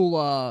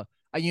Shula.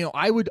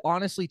 I would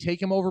honestly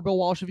take him over Bill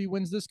Walsh if he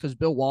wins this, because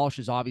Bill Walsh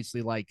is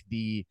obviously like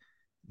the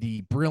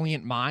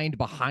brilliant mind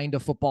behind a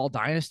football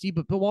dynasty,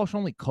 but Bill Walsh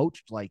only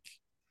coached like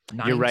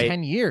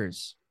 10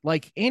 years.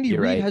 Like Andy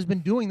Reid has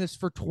been doing this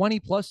for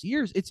 20+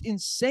 years. It's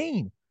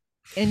insane.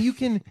 And you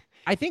can,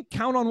 I think,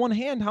 count on one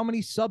hand how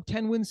many sub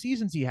 10 win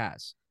seasons he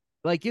has.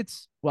 Like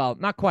it's, well,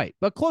 not quite,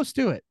 but close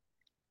to it.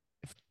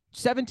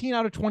 17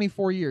 out of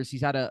 24 years,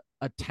 he's had a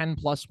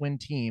 10+ win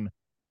team,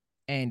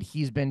 and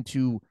he's been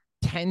to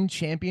 10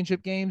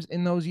 championship games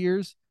in those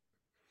years.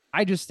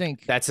 I just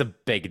think that's a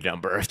big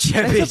number of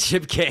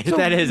championship games.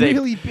 That is a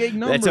really big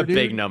number. That's a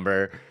big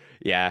number.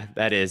 Yeah,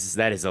 that is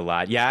a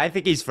lot. Yeah, I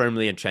think he's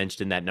firmly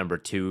entrenched in that number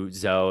 2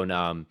 zone.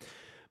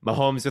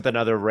 Mahomes with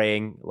another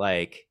ring,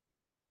 like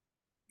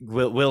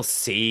we'll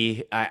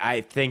see.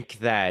 I think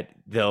that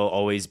they'll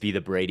always be the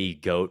Brady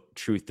GOAT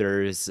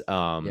truthers.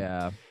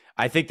 Yeah.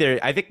 I think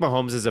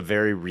Mahomes is a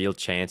very real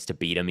chance to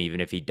beat him, even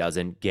if he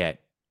doesn't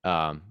get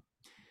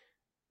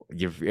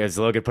as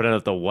Logan put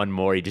out the one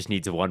more, he just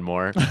needs one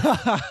more. Dude,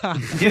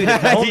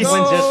 if Mahomes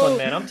wins this one,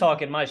 man, I'm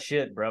talking my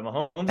shit, bro.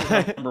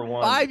 Mahomes is number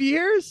 1. 5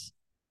 years?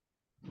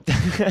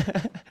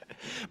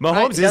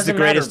 Mahomes is the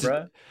greatest.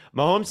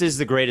 Mahomes is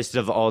the greatest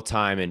of all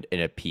time in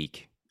a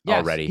peak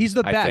already. He's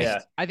the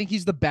best. I think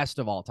he's the best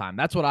of all time.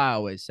 That's what I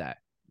always say.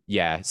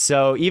 Yeah.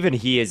 So even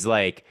he is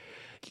like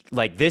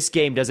this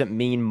game doesn't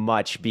mean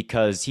much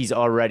because he's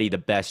already the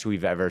best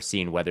we've ever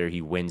seen, whether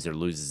he wins or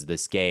loses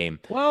this game.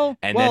 Then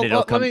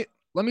it'll come.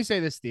 Let me say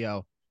this,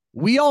 Theo.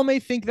 We all may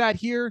think that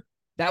here.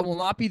 That will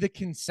not be the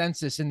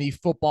consensus in the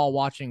football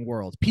watching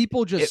world.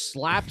 People just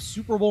slap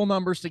Super Bowl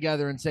numbers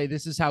together and say,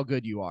 this is how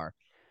good you are.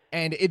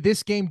 And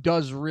this game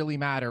does really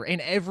matter.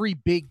 And every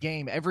big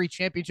game, every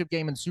championship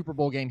game and Super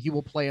Bowl game he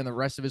will play in the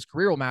rest of his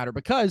career will matter,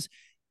 because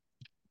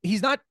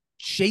he's not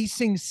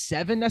chasing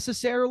 7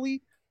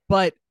 necessarily,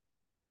 but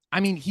I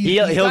mean,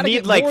 he'll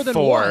need like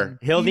 4.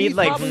 He'll need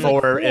like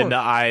 4 in the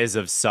eyes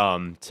of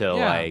some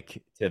to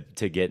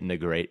to get in the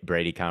great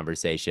Brady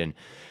conversation.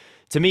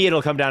 to me,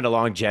 it'll come down to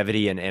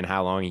longevity and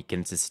how long he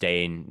can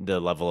sustain the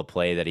level of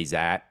play that he's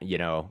at.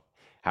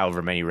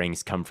 However many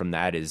rings come from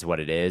that is what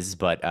it is.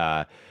 But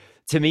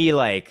to me,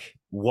 like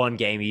one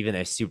game, even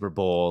a Super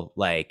Bowl,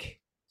 like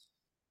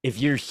if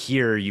you're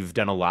here, you've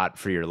done a lot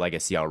for your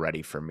legacy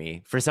already. For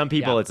me, for some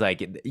people, it's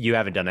like you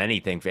haven't done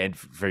anything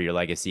for your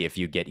legacy if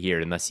you get here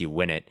unless you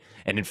win it.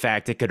 And in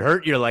fact, it could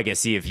hurt your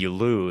legacy if you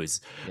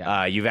lose.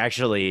 You've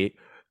actually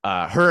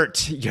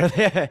hurt.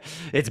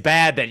 It's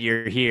bad that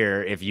you're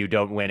here if you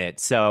don't win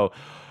it. So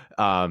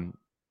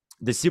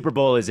the Super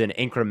Bowl is an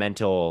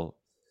incremental.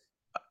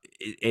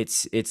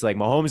 It's like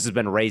Mahomes has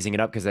been raising it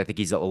up because I think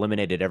he's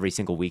eliminated every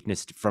single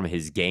weakness from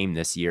his game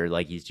this year.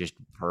 Like he's just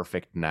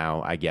perfect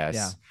now, I guess.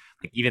 Yeah.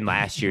 Like even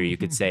last year, you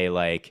could say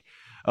like,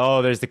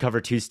 oh, there's the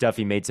cover 2 stuff.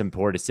 He made some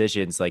poor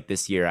decisions. Like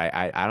this year,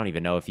 I don't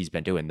even know if he's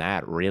been doing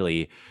that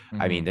really.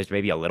 I mean, there's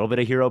maybe a little bit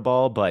of hero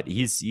ball, but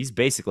he's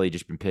basically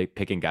just been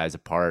picking guys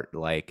apart.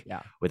 Like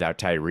without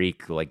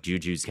Tyreek, like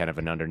Juju's kind of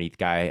an underneath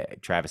guy.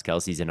 Travis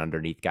Kelce's an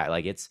underneath guy.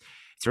 Like it's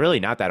really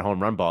not that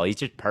home run ball. He's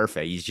just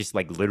perfect. He's just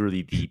like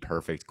literally the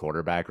perfect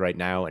quarterback right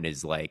now, and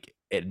is like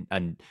a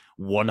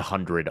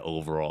 100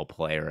 overall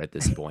player at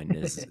this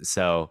point.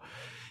 So.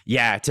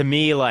 Yeah, to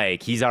me,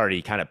 like he's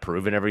already kind of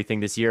proven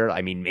everything this year.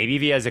 I mean, maybe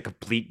if he has a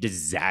complete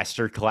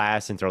disaster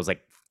class and throws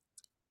like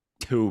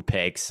 2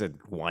 picks and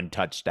 1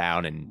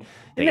 touchdown, and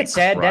isn't it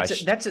sad?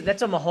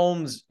 That's a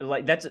Mahomes,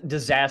 like that's a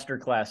disaster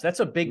class. That's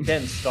a Big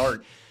Ben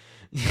start.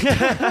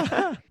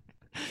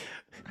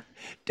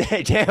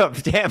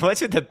 Damn!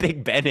 What's with the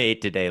Big Ben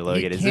hate today,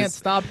 Logan? You can't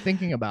stop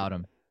thinking about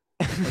him.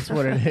 That's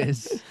what it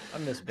is. I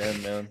miss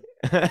Ben, man.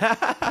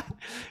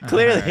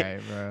 Clearly, all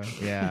right, bro.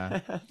 Yeah.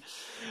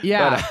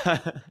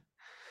 But,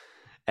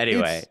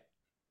 anyway,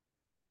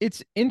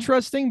 it's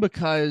interesting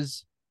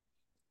because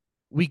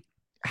we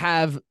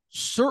have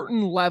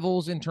certain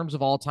levels in terms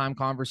of all-time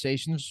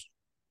conversations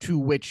to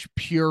which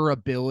pure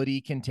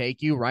ability can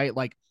take you, right?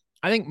 Like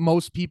I think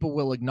most people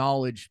will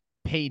acknowledge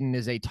Peyton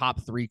is a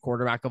top 3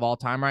 quarterback of all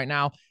time right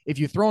now. If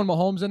you throw in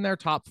Mahomes in there,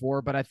 top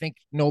 4, but I think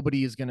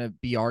nobody is going to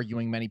be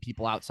arguing many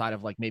people outside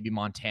of like maybe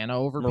Montana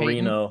over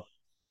Marino. Peyton.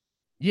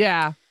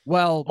 Yeah.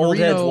 Well, old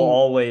Marino,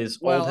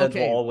 heads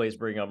will always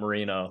bring up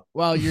Marino.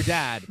 Well, your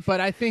dad,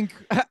 but I think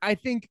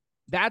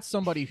that's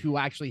somebody who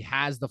actually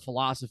has the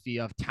philosophy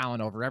of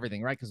talent over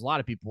everything, right? Because a lot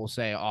of people will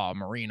say, "Oh,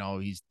 Marino,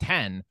 he's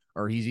 10,"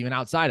 or he's even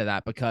outside of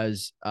that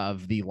because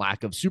of the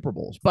lack of Super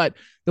Bowls. But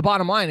the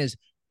bottom line is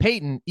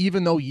Peyton,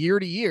 even though year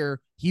to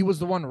year he was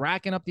the one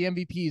racking up the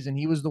MVPs and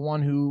he was the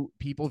one who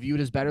people viewed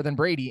as better than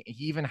Brady,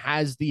 he even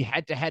has the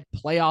head-to-head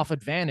playoff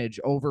advantage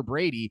over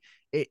Brady.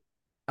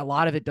 A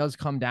lot of it does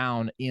come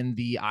down in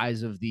the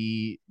eyes of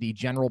the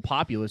general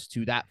populace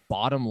to that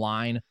bottom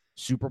line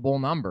Super Bowl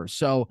number.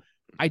 So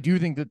I do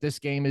think that this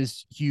game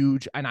is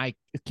huge, and I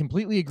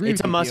completely agree.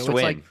 It's a must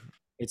win.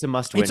 It's a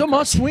must win. It's a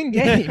must win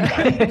game.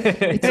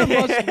 It's a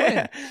must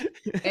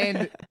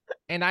win.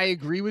 And I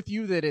agree with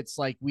you that it's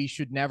like we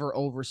should never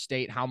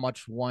overstate how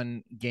much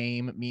one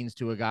game means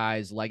to a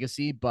guy's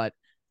legacy, but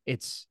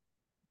it's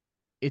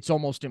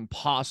almost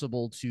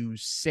impossible to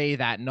say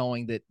that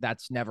knowing that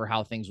that's never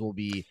how things will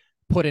be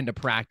put into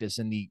practice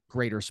in the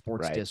greater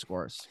sports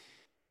discourse.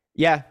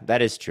 Yeah,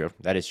 that is true.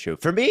 That is true.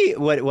 For me,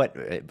 for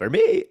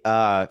me,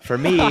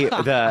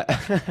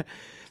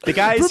 the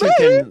guys who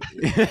can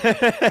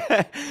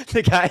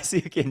the guys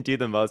who can do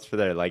the most for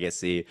their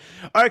legacy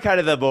are kind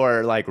of the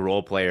more like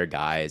role player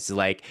guys.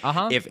 Like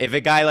if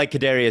a guy like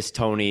Kadarius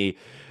Toney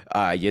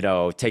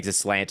takes a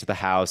slant to the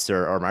house,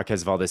 or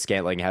Marquez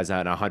Valdes-Scantling has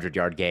an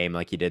 100-yard game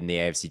like he did in the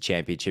AFC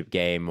Championship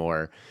game,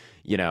 or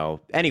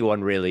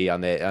anyone really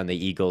on the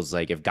Eagles,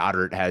 like if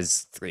Goddard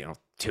has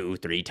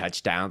 2-3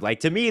 touchdowns,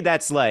 like to me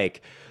that's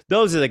like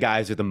those are the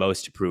guys with the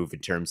most to prove in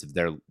terms of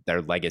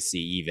their legacy,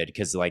 even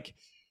because like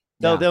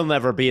they'll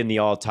never be in the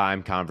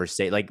all-time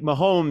conversation. Like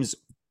Mahomes,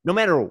 no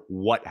matter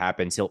what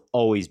happens, he'll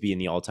always be in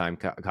the all-time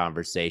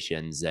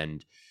conversations,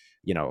 and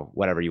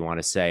whatever you want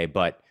to say,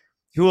 but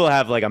who will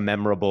have like a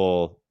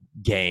memorable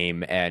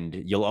game and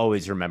you'll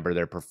always remember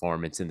their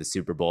performance in the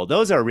Super Bowl.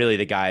 Those are really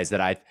the guys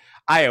that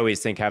I always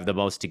think have the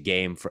most to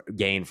gain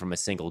from a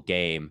single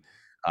game.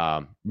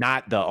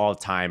 Not the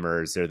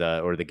all-timers or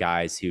the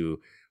guys who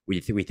we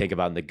think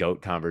about in the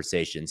GOAT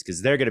conversations,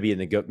 because they're going to be in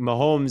the GOAT.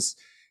 Mahomes,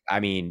 I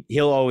mean,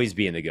 he'll always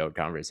be in the GOAT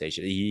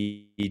conversation.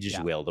 He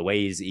just will. The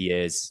way he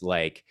is,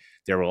 like,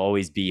 there will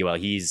always be,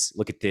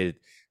 look at the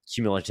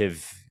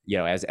cumulative,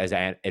 as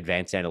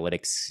advanced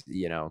analytics,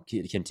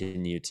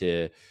 continue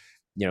to,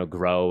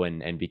 grow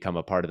and become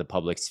a part of the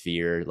public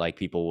sphere. Like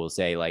people will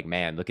say like,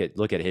 man, look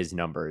at his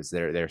numbers.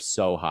 They're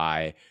so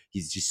high.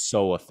 He's just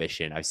so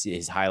efficient. I've seen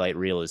his highlight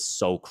reel is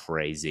so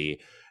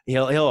crazy.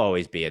 He'll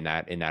always be in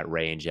that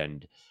range.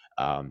 And,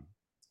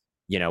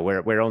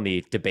 we're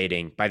only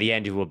debating, by the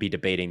end, we'll be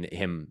debating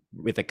him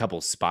with a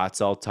couple spots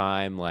all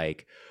time,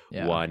 like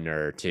 1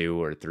 or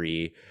 2 or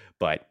 3,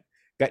 but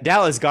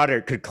Dallas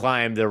Goedert could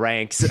climb the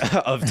ranks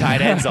of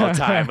tight ends all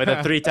time with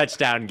a 3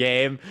 touchdown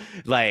game.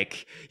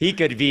 Like he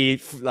could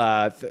be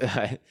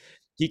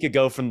he could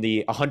go from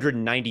the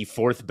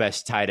 194th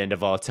best tight end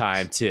of all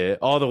time to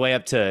all the way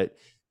up to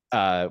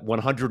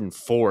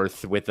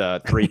 104th with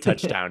a 3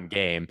 touchdown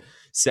game.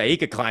 So he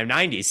could climb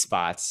 90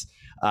 spots.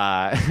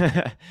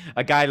 A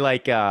guy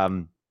like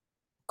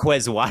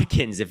Quez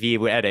Watkins, if he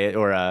had it,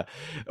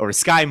 or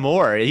Sky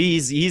Moore,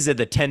 he's at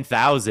the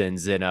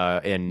 10,000s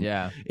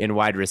in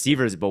wide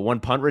receivers, but 1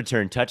 punt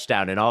return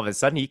touchdown, and all of a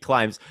sudden he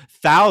climbs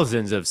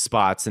thousands of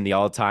spots in the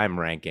all-time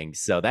rankings.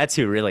 So that's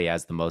who really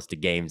has the most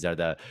games are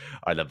the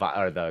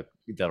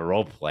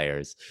role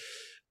players.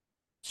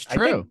 It's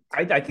true.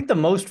 I think the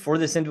most for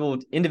this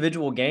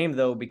individual game,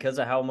 though, because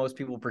of how most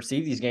people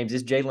perceive these games,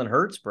 is Jalen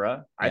Hurts,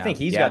 bro. I think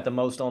he's got the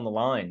most on the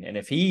line, and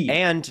if he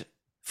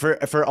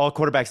For all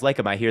quarterbacks like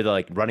him, I hear that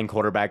like running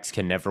quarterbacks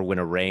can never win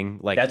a ring.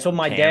 Like that's what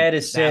my dad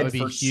has said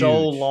for huge.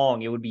 so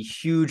long. It would be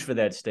huge for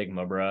that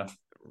stigma, bro.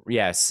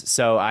 Yes,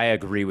 so I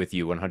agree with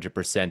you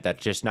 100%. That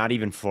just not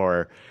even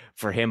for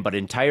him, but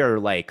entire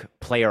like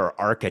player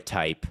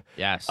archetype.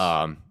 Yes.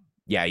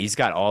 Yeah, he's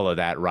got all of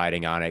that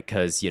riding on it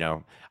because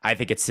I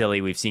think it's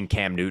silly. We've seen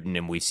Cam Newton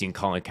and we've seen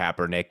Colin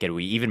Kaepernick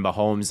and even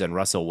Mahomes and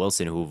Russell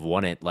Wilson who've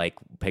won it like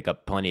pick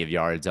up plenty of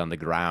yards on the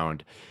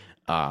ground.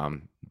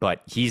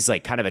 But he's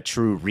like kind of a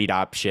true read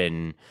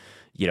option,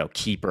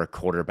 keeper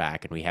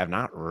quarterback. And we have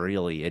not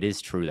really, it is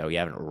true that we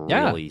haven't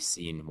really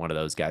seen one of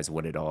those guys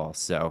win it all.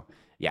 So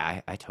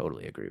yeah, I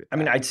totally agree with that. I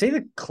mean, I'd say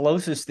the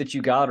closest that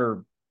you got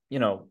are,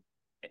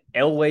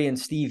 Elway and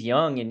Steve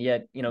Young. And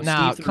yet,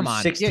 Steve threw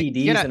 6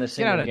 TDs in a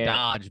single game. Get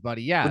out of Dodge,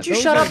 buddy. Yeah. Would you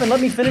shut up and let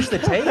me finish the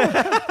tape?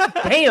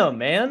 Damn,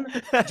 man.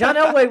 John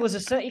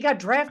Elway he got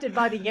drafted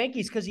by the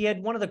Yankees because he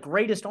had one of the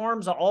greatest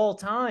arms of all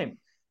time.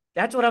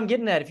 That's what I'm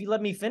getting at. If you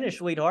let me finish,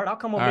 sweetheart, I'll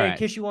come over there and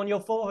kiss you on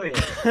your forehead.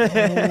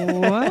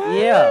 What?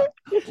 Yeah.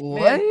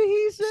 What did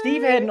he say?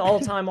 Steve had an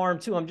all-time arm,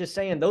 too. I'm just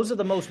saying, those are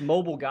the most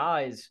mobile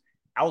guys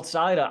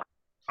outside of –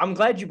 I'm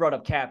glad you brought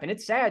up Cap. And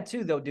it's sad,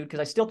 too, though, dude, because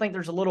I still think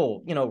there's a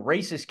little,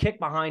 racist kick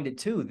behind it,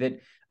 too,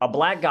 that a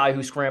black guy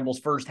who scrambles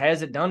first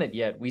hasn't done it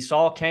yet. We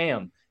saw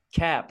Cam,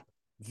 Cap,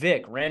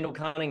 Vic, Randall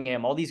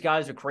Cunningham. All these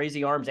guys with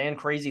crazy arms and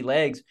crazy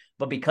legs.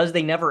 But because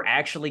they never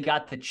actually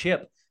got the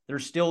chip,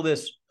 there's still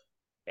this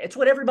 – it's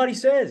what everybody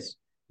says.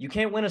 You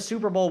can't win a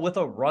Super Bowl with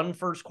a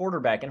run-first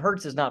quarterback. And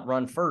Hurts is not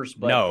run-first.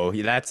 But no,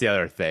 that's the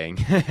other thing.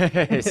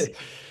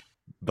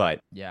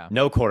 But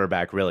no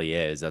quarterback really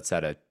is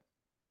outside of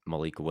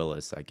Malik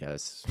Willis, I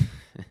guess.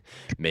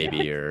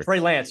 Maybe. Or Trey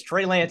Lance.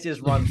 Trey Lance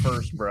is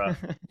run-first, bro.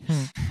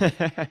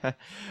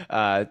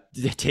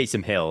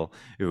 Taysom Hill,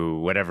 who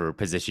whatever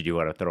position you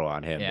want to throw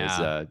on him,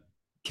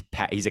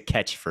 he's a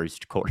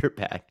catch-first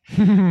quarterback.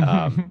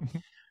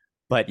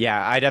 But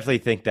yeah, I definitely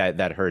think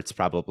that Hurts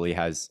probably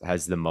has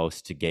the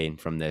most to gain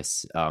from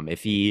this.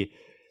 If he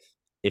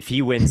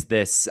wins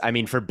this, I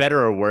mean, for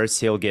better or worse,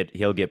 he'll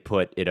get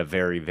put in a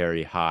very,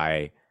 very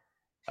high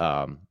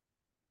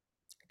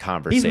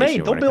conversation. He's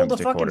made. They'll build a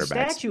fucking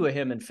quarterbacks. statue of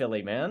him in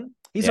Philly, man.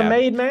 He's a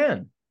made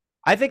man.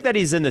 I think that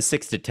he's in the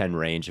 6 to 10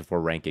 range if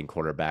we're ranking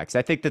quarterbacks.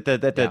 I think that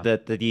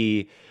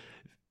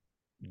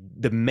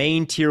the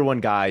main tier 1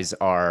 guys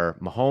are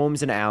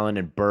Mahomes and Allen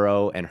and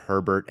Burrow and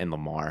Herbert and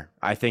Lamar.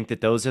 I think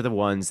that those are the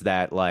ones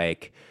that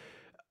like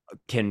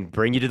can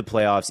bring you to the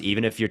playoffs,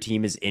 even if your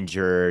team is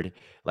injured.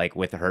 Like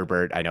with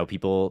Herbert, I know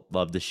people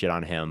love to shit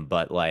on him,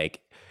 but like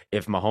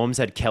if Mahomes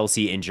had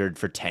Kelsey injured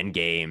for 10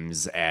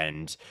 games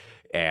and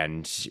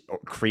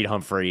Creed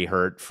Humphrey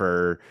hurt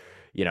for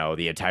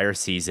the entire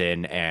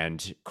season,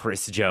 and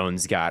Chris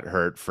Jones got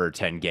hurt for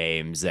 10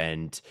 games,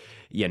 and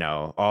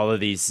all of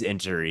these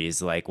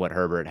injuries like what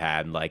Herbert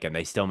had, like, and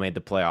they still made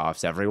the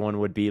playoffs, everyone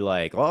would be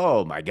like,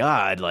 oh my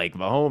God, like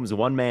Mahomes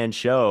one-man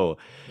show.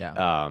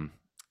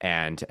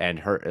 And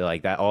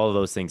like that, all of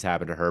those things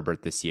happened to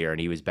Herbert this year,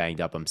 and he was banged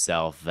up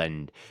himself,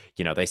 and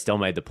they still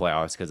made the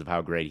playoffs because of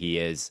how great he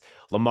is.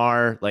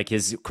 Lamar, like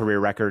his career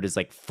record is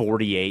like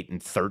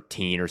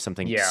 48-13 or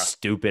something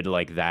stupid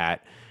like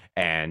that.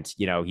 And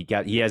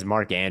he has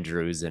Mark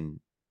Andrews and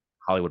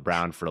Hollywood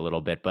Brown for a little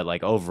bit, but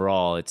like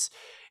overall it's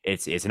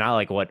not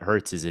like what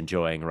Hurts is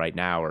enjoying right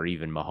now, or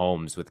even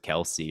Mahomes with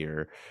Kelsey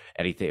or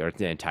anything, or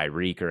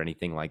Tyreek or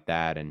anything like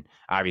that. And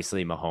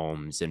obviously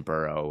Mahomes and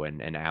Burrow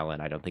and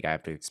Allen, I don't think I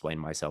have to explain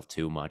myself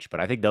too much, but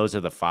I think those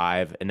are the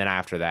 5. And then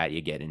after that,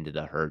 you get into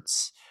the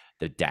Hurts,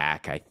 the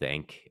Dak, I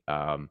think.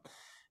 I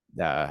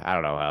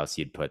don't know how else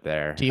you'd put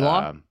there.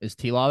 T-Law? Is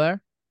T-Law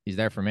there? He's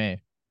there for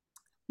me.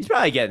 He's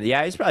probably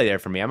there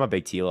for me. I'm a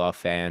big T-Law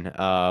fan.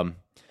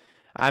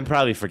 I'm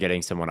probably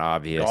forgetting someone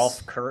obvious.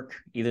 Golf, Kirk,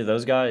 either of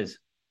those guys.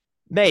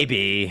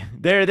 Maybe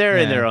they're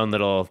in their own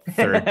little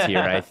third tier.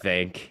 I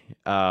think.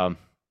 I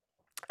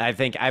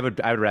think I would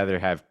rather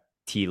have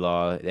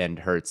T-Law and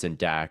Hurts and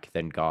Dak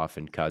than Goff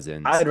and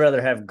Cousins. I'd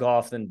rather have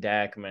Goff than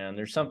Dak, man.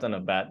 There's something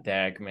about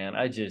Dak, man.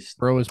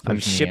 Bro is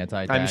pushing the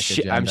anti-Dak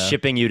agenda. I'm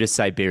shipping you to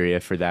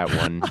Siberia for that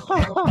one.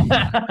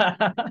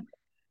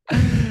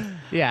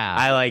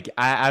 Yeah,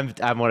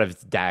 I'm one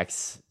of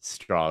Dak's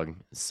strong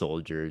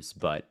soldiers,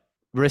 but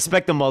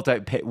respect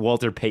the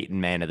Walter Payton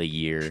Man of the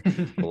Year,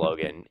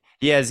 Logan.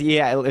 He has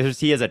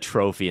a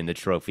trophy in the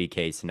trophy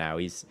case now.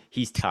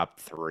 He's top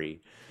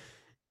 3.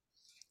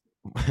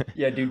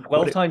 Yeah, dude.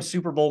 12-time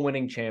Super Bowl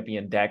winning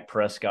champion Dak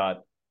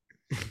Prescott.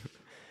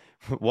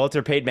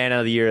 Walter Payton Man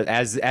of the Year,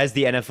 as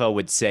the NFL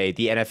would say,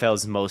 the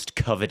NFL's most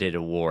coveted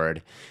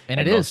award, And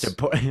it most is.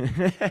 important.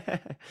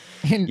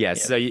 And-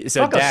 Yes, so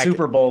Fuck Dak, a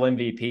Super Bowl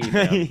MVP.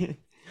 Man.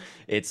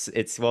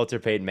 it's Walter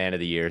Payton Man of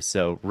the Year.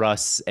 So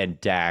Russ and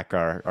Dak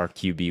are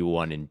QB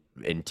 1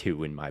 and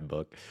 2 in my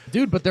book.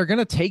 Dude, but they're going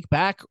to take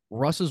back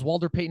Russ's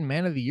Walter Payton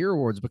Man of the Year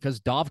awards because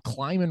Dov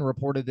Kleiman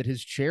reported that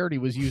his charity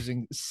was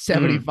using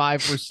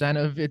 75%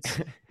 of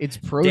its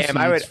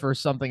proceeds for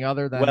something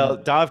other than Well,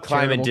 Dov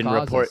Kleiman charitable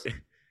didn't causes.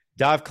 report.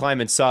 Dov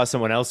Kleiman saw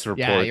someone else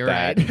report you're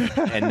that, right.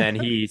 and then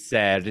he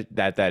said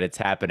that it's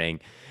happening.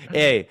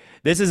 Hey,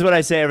 this is what I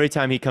say every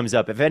time he comes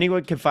up. If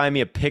anyone can find me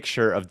a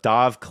picture of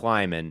Dov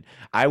Kleiman,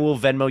 I will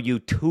Venmo you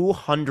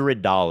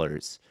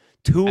 $200.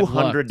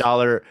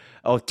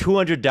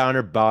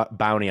 $200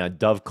 bounty on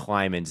Dov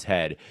Kleiman's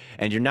head,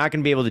 and you're not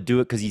going to be able to do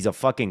it because he's a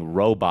fucking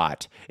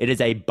robot. It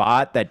is a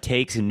bot that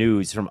takes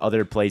news from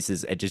other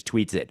places and just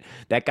tweets it.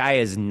 That guy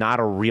is not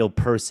a real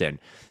person.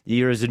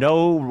 There is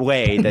no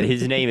way that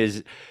his name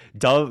is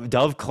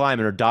Dov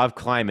Kleiman or Dov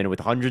Kleiman with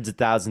hundreds of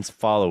thousands of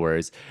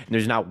followers, and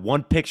there's not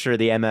one picture of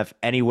the MF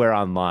anywhere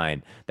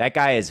online. That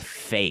guy is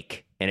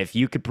fake, and if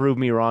you could prove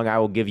me wrong, I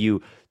will give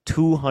you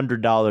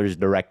 $200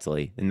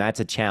 directly, and that's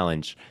a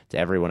challenge to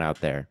everyone out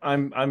there.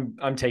 I'm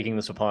taking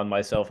this upon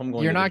myself. I'm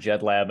going You're to not- the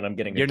Jet Lab and I'm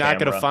getting. You're not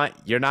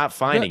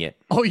finding it.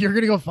 Oh, you're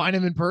going to go find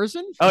him in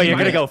person? Oh, He you're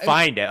gonna might- go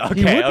find it.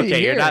 he would Okay, be okay.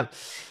 You're here. not.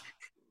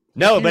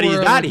 No, If but he he's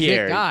were a not legit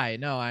here. Guy.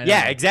 No, I know.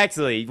 Yeah,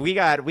 exactly. We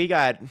got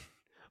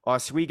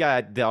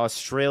the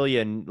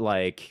Australian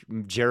like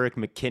Jarek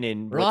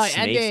McKinnon. What Right,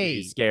 snakes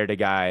Andy. he scared a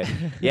guy.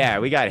 Yeah,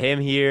 we got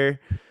him here.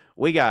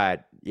 We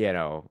got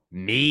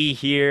me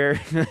here.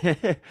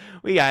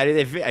 We got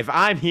if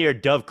I'm here,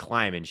 Dov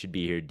Kleiman should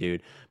be here,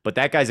 dude. But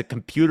that guy's a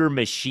computer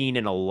machine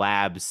in a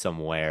lab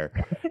somewhere,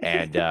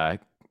 and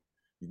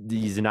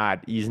he's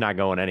not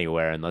going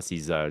anywhere unless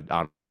he's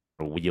on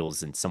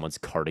wheels and someone's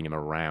carting him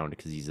around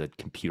because he's a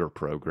computer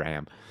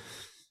program.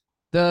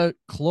 The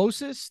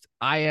closest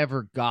I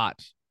ever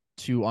got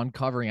to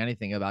uncovering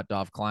anything about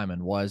Dov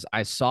Kleiman was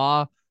I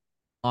saw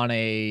on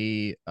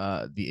the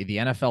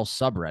NFL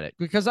subreddit,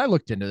 because I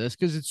looked into this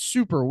because it's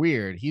super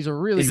weird. He's a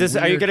really Are you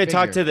weird going to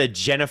talk figure. to the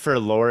Jennifer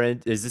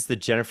Lawrence? Is this the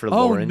Jennifer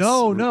Oh Lawrence?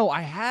 no,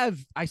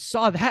 I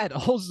saw that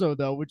also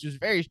though, which is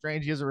very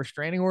strange. He has a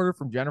restraining order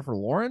from Jennifer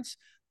Lawrence,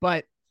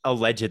 but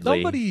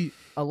Allegedly. somebody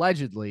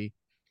allegedly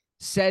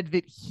said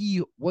that he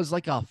was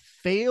like a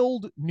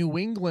failed New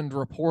England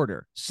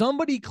reporter.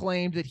 Somebody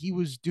claimed that he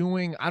was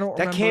doing, I don't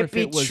That remember can't if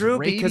be it was true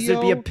because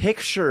there'd be a radio.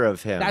 picture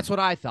of him. That's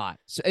what I thought.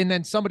 So, and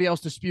then somebody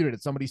else disputed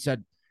it. Somebody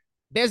said,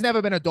 there's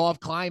never been a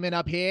Dov Kleiman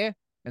up here.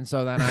 And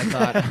so then I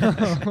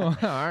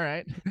thought, all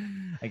right,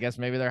 I guess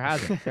maybe there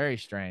hasn't. Very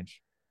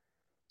strange.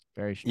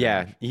 Very strange.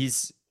 Yeah, he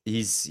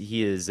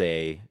is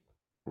a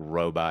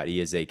robot. He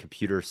is a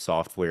computer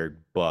software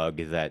bug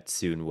that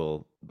soon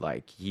will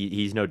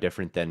he's no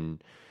different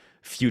than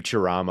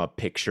Futurama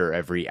picture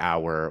every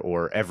hour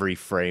or every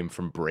frame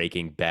from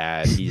Breaking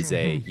Bad. He is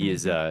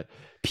a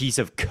piece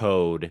of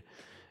code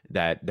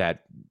that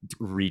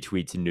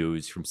retweets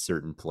news from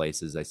certain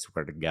places. I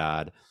swear to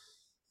God.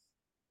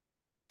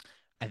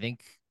 I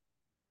think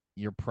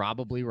you're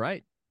probably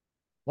right.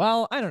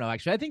 Well, I don't know.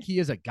 Actually, I think he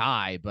is a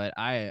guy, but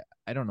I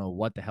don't know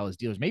what the hell his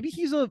deal is. Maybe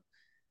he's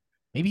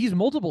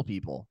multiple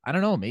people. I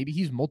don't know. Maybe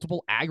he's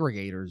multiple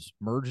aggregators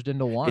merged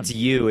into one. It's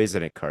you,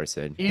 isn't it,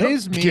 Carson? It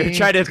is me. You're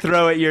trying to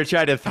throw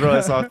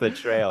us off the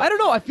trail. I don't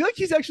know. I feel like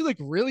he's actually like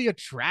really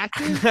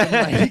attractive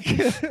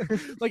and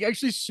like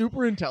actually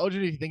super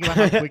intelligent if you think about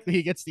how quickly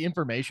he gets the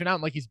information out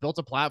and like he's built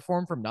a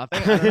platform from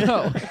nothing. I don't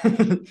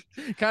know.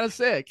 Kind of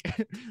sick.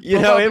 Profile picture's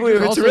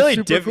It's also really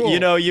super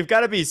different. cool. You've got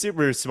to be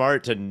super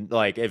smart to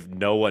if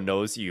no one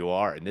knows who you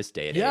are in this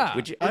day and Yeah, age,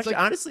 which it's like-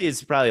 honestly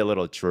is probably a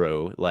little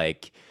true.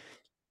 Like,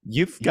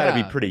 you've got to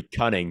Yeah. be pretty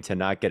cunning to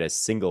not get a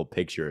single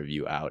picture of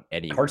you out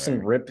anywhere.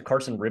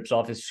 Carson rips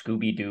off his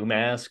Scooby Doo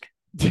mask.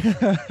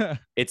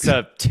 It's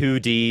a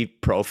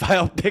 2D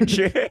profile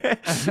picture.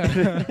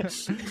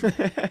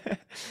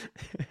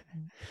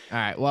 All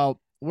right. Well,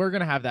 we're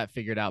gonna have that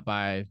figured out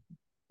by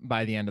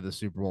the end of the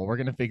Super Bowl. We're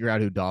gonna figure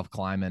out who Dov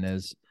Kleiman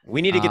is.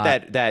 We need to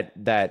get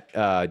that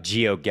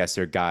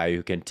GeoGuessr guy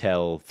who can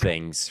tell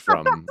things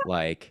from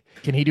like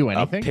Can he do a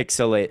anything?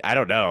 pixelate. I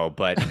don't know,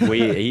 but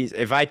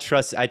if I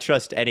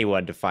trust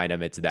anyone to find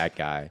him, it's that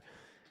guy.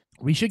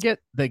 We should get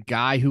the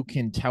guy who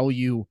can tell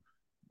you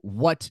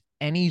what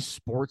any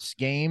sports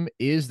game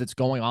is that's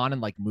going on in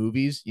like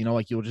movies.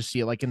 Like you'll just see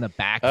it like in the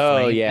back.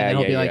 Oh, frame, yeah, and then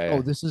he'll yeah, be like, yeah, "Oh,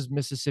 yeah. this is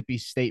Mississippi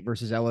State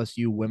versus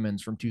LSU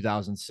women's from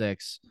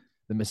 2006,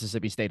 the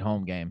Mississippi State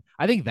home game."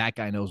 I think that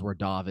guy knows where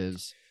Dov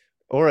is.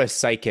 Or a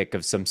psychic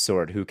of some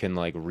sort who can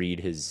like read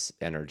his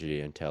energy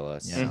and tell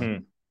us. Yeah.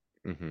 Mhm.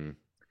 Mm-hmm. All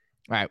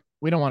right,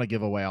 we don't want to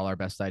give away all our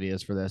best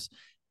ideas for this.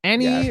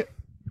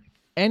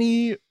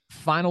 Any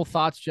final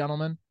thoughts,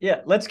 gentlemen?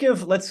 Yeah, let's do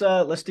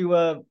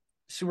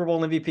Super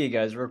Bowl MVP,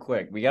 guys, real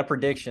quick. We got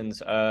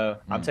predictions.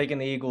 I'm taking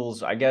the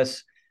Eagles. I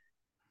guess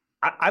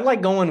I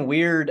like going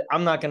weird.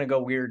 I'm not going to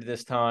go weird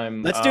this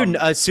time. Let's do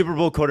a Super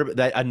Bowl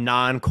a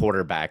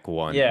non-quarterback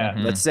one. Yeah.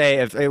 Mhm. Let's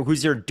say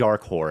who's your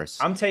dark horse?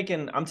 I'm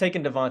taking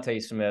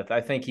Devontae Smith. I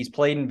think he's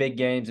played in big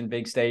games and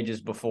big stages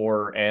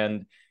before,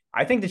 and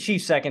I think the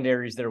Chiefs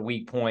secondary is their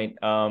weak point.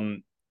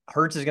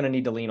 Hurts is going to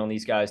need to lean on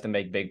these guys to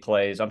make big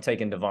plays. I'm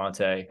taking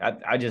Devontae.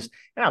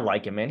 I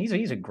like him, man.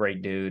 He's a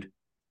great dude.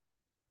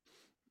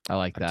 I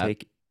like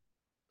that.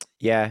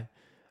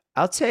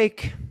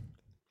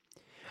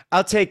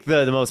 I'll take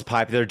the most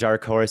popular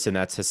dark horse, and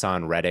that's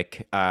Hassan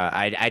Reddick.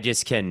 I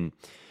just can.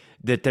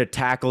 The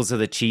tackles of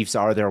the Chiefs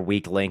are their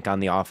weak link on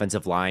the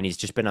offensive line. He's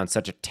just been on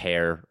such a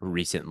tear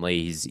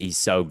recently. He's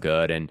so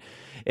good, and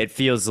it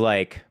feels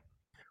like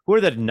who are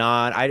the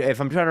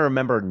if I'm trying to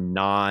remember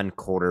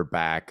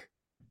non-quarterback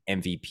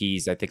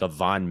MVPs, I think of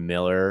Von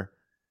Miller.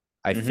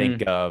 I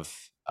think of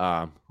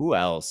who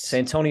else?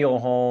 Santonio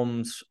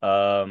Holmes,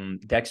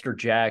 Dexter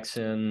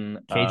Jackson,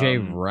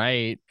 KJ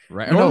Wright.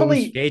 Right.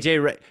 Normally,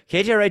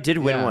 KJ Wright did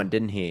win one,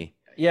 didn't he?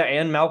 Yeah,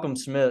 and Malcolm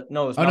Smith.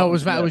 No, it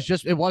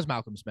was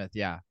Malcolm Smith.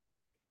 Yeah.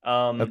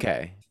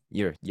 Okay.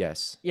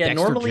 Yes. Yeah.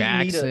 Dexter normally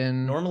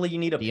Jackson, you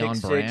need a Deion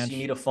pick Branch. six. You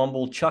need a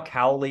fumble. Chuck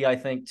Howley, I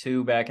think,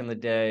 too, back in the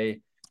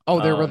day.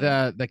 Oh, there were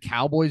the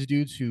Cowboys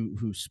dudes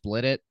who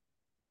split it.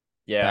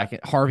 Yeah.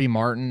 Harvey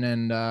Martin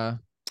and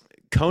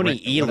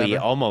Coney Ely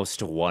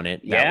almost won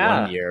it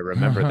that 1 year.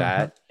 Remember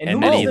that?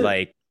 and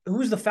then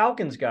who's the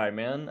Falcons guy,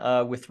 man?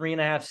 With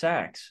 3.5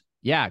 sacks.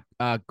 Yeah,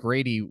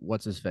 Grady.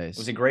 What's his face?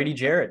 Was it Grady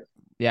Jarrett?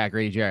 Yeah,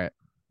 Grady Jarrett.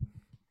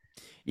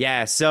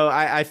 Yeah, so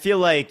I feel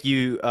like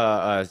you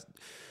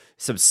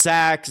some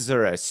sacks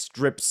or a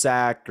strip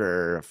sack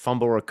or a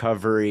fumble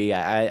recovery.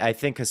 I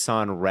think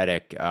Hassan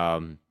Reddick,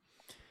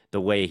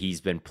 the way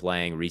he's been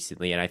playing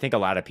recently, and I think a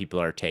lot of people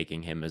are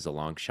taking him as a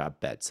long shot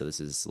bet. So this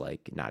is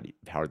like not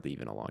hardly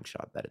even a long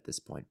shot bet at this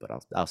point, but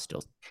I'll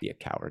still be a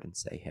coward and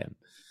say him.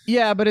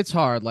 Yeah, but it's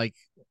hard. Like,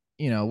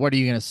 what are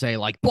you gonna say?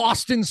 Like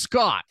Boston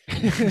Scott?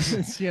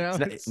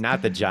 It's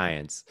not the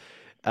Giants.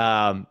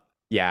 Yeah,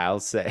 I'll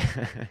say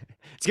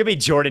it's gonna be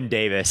Jordan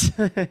Davis.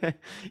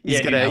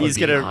 he's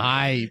gonna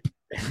hype.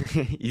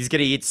 He's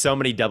gonna eat so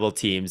many double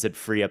teams and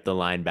free up the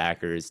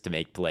linebackers to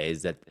make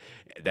plays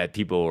that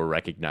people will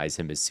recognize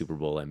him as Super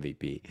Bowl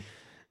MVP.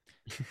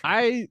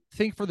 I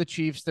think for the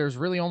Chiefs, there's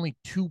really only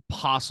two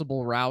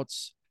possible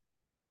routes.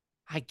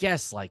 I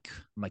guess like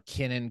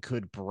McKinnon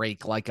could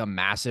break like a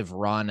massive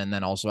run and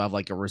then also have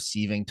like a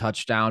receiving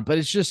touchdown, but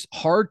it's just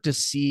hard to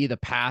see the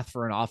path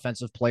for an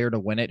offensive player to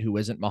win it who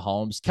isn't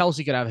Mahomes.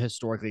 Kelce could have a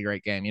historically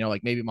great game.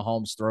 Like maybe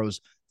Mahomes throws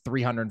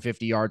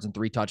 350 yards and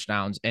 3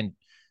 touchdowns, and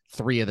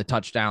 3 of the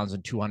touchdowns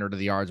and 200 of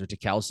the yards are to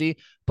Kelce.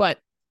 But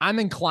I'm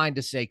inclined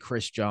to say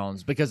Chris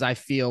Jones because I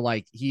feel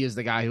like he is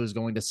the guy who is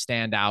going to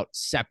stand out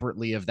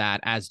separately of that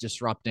as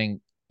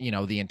disrupting,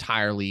 the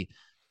entirely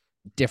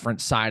different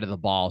side of the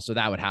ball. So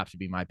that would have to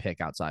be my pick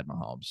outside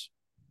Mahomes.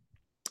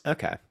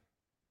 Okay.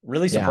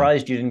 Really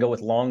surprised you didn't go with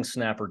long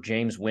snapper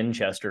James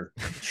Winchester.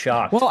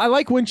 Shocked. Well, I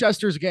like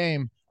Winchester's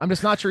game. I'm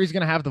just not sure he's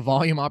going to have the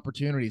volume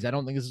opportunities. I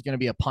don't think this is going to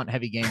be a punt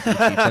heavy game for the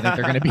Chiefs. I think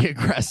they're going to be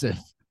aggressive.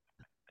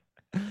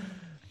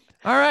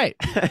 All right.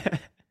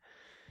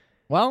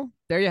 Well,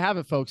 there you have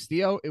it, folks.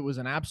 Theo, it was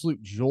an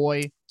absolute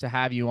joy to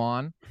have you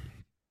on.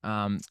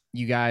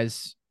 You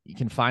guys, you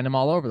can find him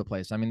all over the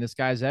place. I mean, this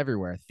guy's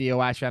everywhere.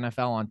 Theo Ash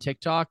NFL on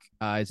TikTok.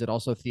 Is it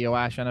also Theo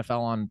Ash NFL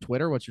on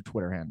Twitter? What's your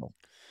Twitter handle?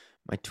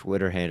 My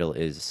Twitter handle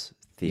is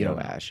Theo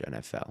Ash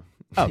NFL.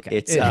 Okay.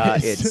 It's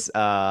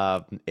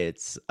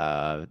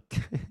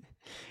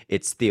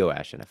Theo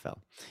Ash NFL.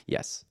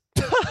 Yes.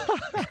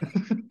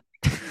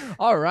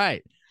 All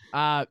right.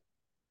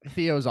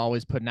 Theo's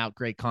always putting out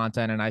great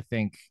content, and I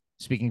think,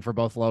 speaking for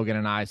both Logan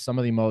and I, some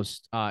of the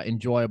most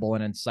enjoyable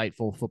and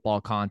insightful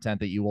football content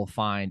that you will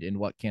find in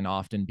what can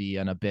often be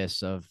an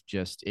abyss of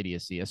just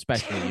idiocy,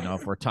 especially,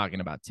 if we're talking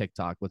about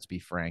TikTok, let's be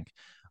frank.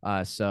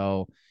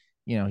 So,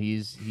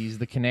 he's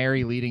the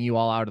canary leading you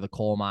all out of the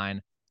coal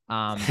mine.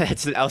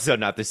 That's also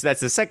not this. That's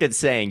the second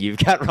saying you've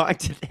got wrong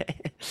today.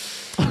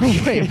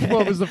 Wait,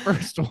 what was the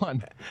first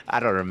one? I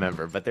don't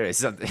remember, but there is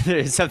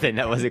something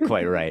that wasn't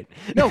quite right.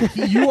 No,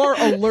 you are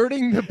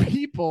alerting the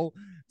people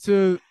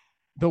to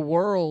the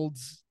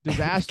world's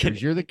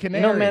disasters. You're the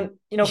canary. Man,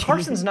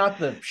 Carson's not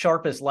the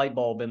sharpest light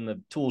bulb in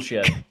the tool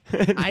shed.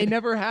 I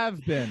never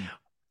have been.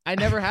 I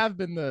never have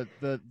been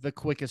the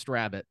quickest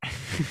rabbit.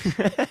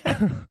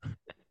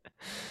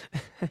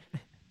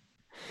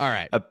 All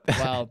right.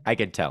 Well, I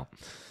can tell.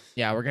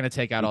 Yeah, we're gonna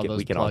take out all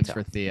those plugs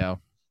for Theo.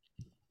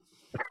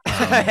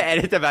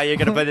 Edit them out. You're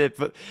gonna put it.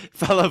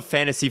 Follow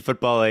Fantasy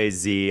Football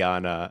AZ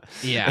on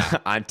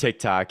on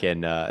TikTok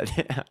and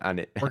on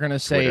it. We're gonna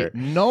say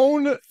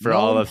known for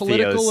all of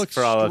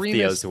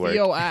Theo's work.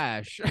 Theo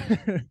Ash.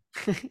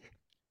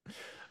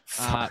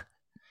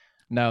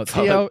 No,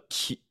 follow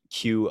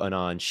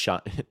QAnon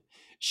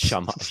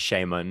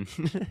shaman.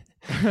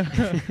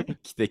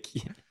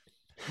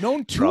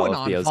 Known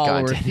TuaNon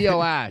follower Theo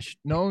Ash,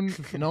 known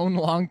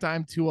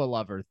longtime Tua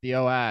lover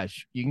Theo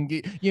Ash. You can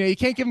get, you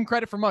can't give him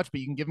credit for much, but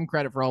you can give him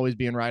credit for always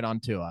being right on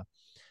Tua.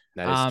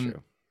 That is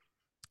true.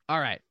 All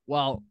right.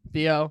 Well,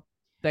 Theo,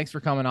 thanks for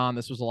coming on.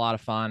 This was a lot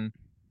of fun.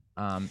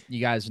 You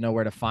guys know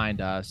where to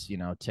find us,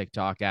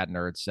 TikTok at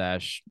Nerd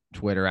Sesh,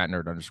 Twitter at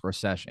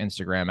Nerd_Sesh,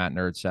 Instagram at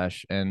Nerd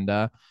Sesh. And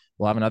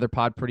we'll have another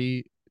pod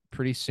pretty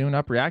soon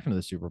up reacting to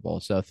the Super Bowl.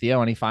 So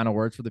Theo, any final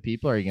words for the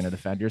people? Are you going to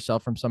defend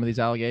yourself from some of these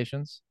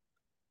allegations?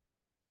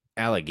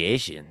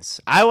 Allegations.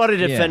 I want to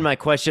defend my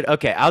question.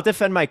 Okay, I'll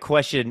defend my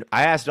question.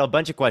 I asked a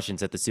bunch of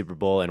questions at the Super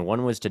Bowl, and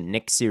one was to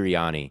Nick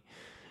Sirianni.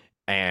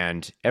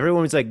 And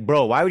everyone was like,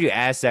 bro, why would you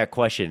ask that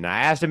question? And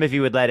I asked him if he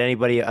would let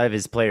anybody of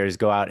his players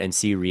go out and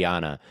see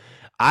Rihanna.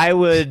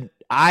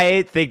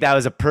 I think that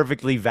was a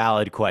perfectly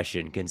valid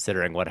question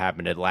considering what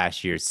happened at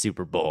last year's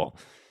Super Bowl.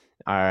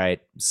 All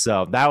right.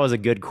 So that was a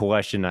good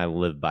question. I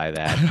live by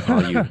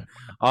that.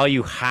 all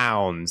you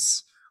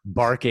hounds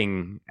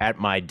barking at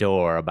my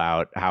door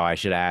about how I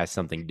should ask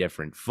something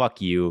different.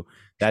 Fuck you.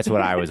 That's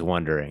what I was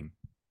wondering.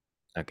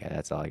 Okay,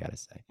 that's all I got to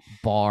say.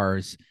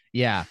 Bars.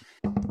 Yeah.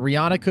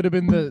 Rihanna could have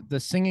been the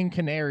singing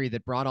canary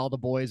that brought all the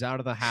boys out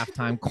of the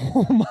halftime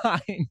coal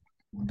mine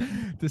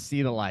to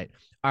see the light.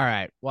 All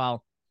right.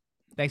 Well,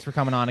 thanks for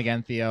coming on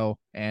again, Theo.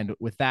 And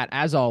with that,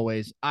 as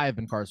always, I have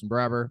been Carson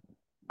Breber.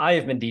 I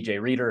have been DJ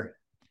Reader.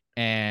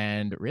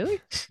 And really,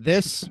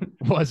 this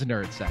was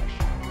Nerd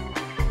Sesh.